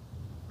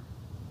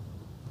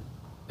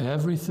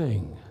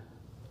 Everything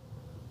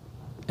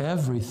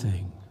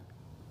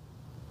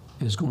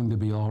is going to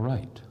be all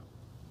right.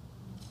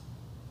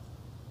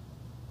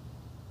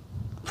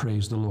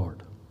 Praise the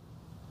Lord.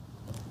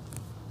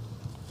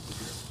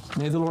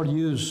 May the Lord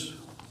use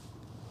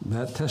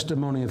that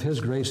testimony of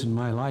His grace in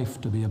my life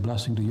to be a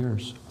blessing to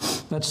yours.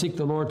 Let's seek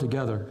the Lord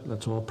together.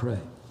 Let's all pray.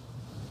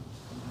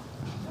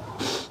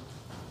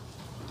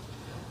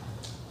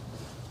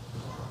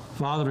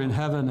 Father in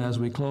heaven, as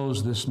we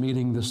close this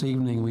meeting this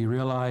evening, we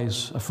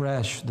realize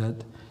afresh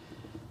that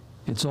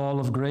it's all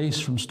of grace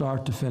from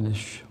start to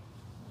finish.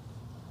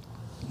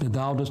 That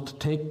thou dost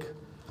take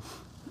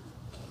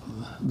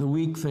the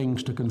weak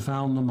things to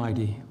confound the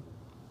mighty.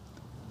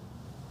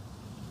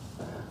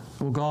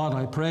 O God,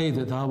 I pray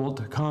that thou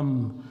wilt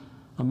come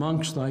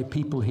amongst thy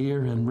people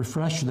here and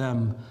refresh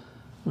them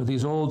with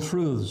these old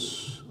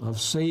truths of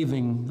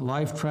saving,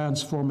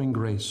 life-transforming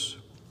grace.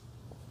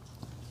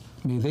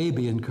 May they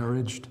be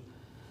encouraged.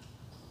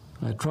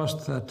 I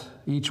trust that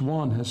each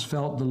one has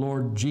felt the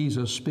Lord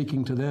Jesus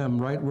speaking to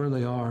them right where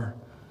they are.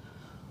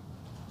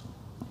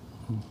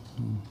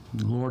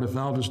 Lord, if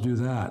thou dost do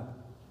that,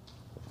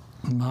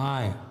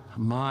 my,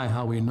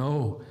 how we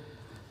know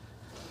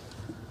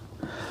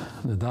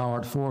that thou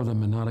art for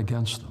them and not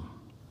against them.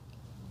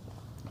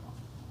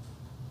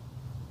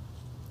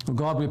 Oh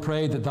God, we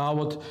pray that thou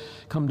wilt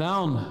come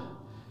down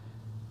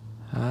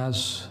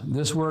as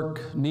this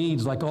work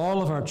needs, like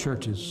all of our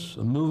churches,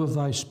 a move of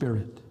thy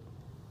Spirit.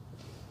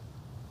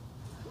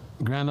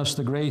 Grant us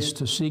the grace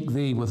to seek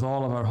thee with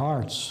all of our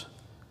hearts,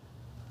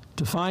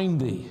 to find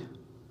thee,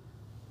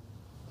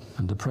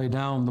 and to pray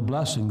down the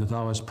blessing that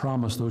thou hast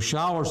promised, those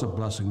showers of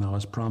blessing thou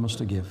hast promised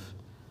to give.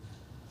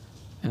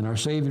 In our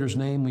Savior's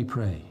name we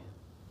pray,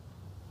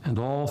 and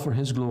all for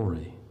his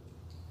glory.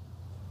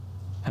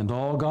 And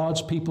all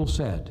God's people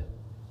said,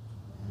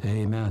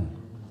 Amen.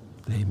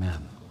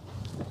 Amen.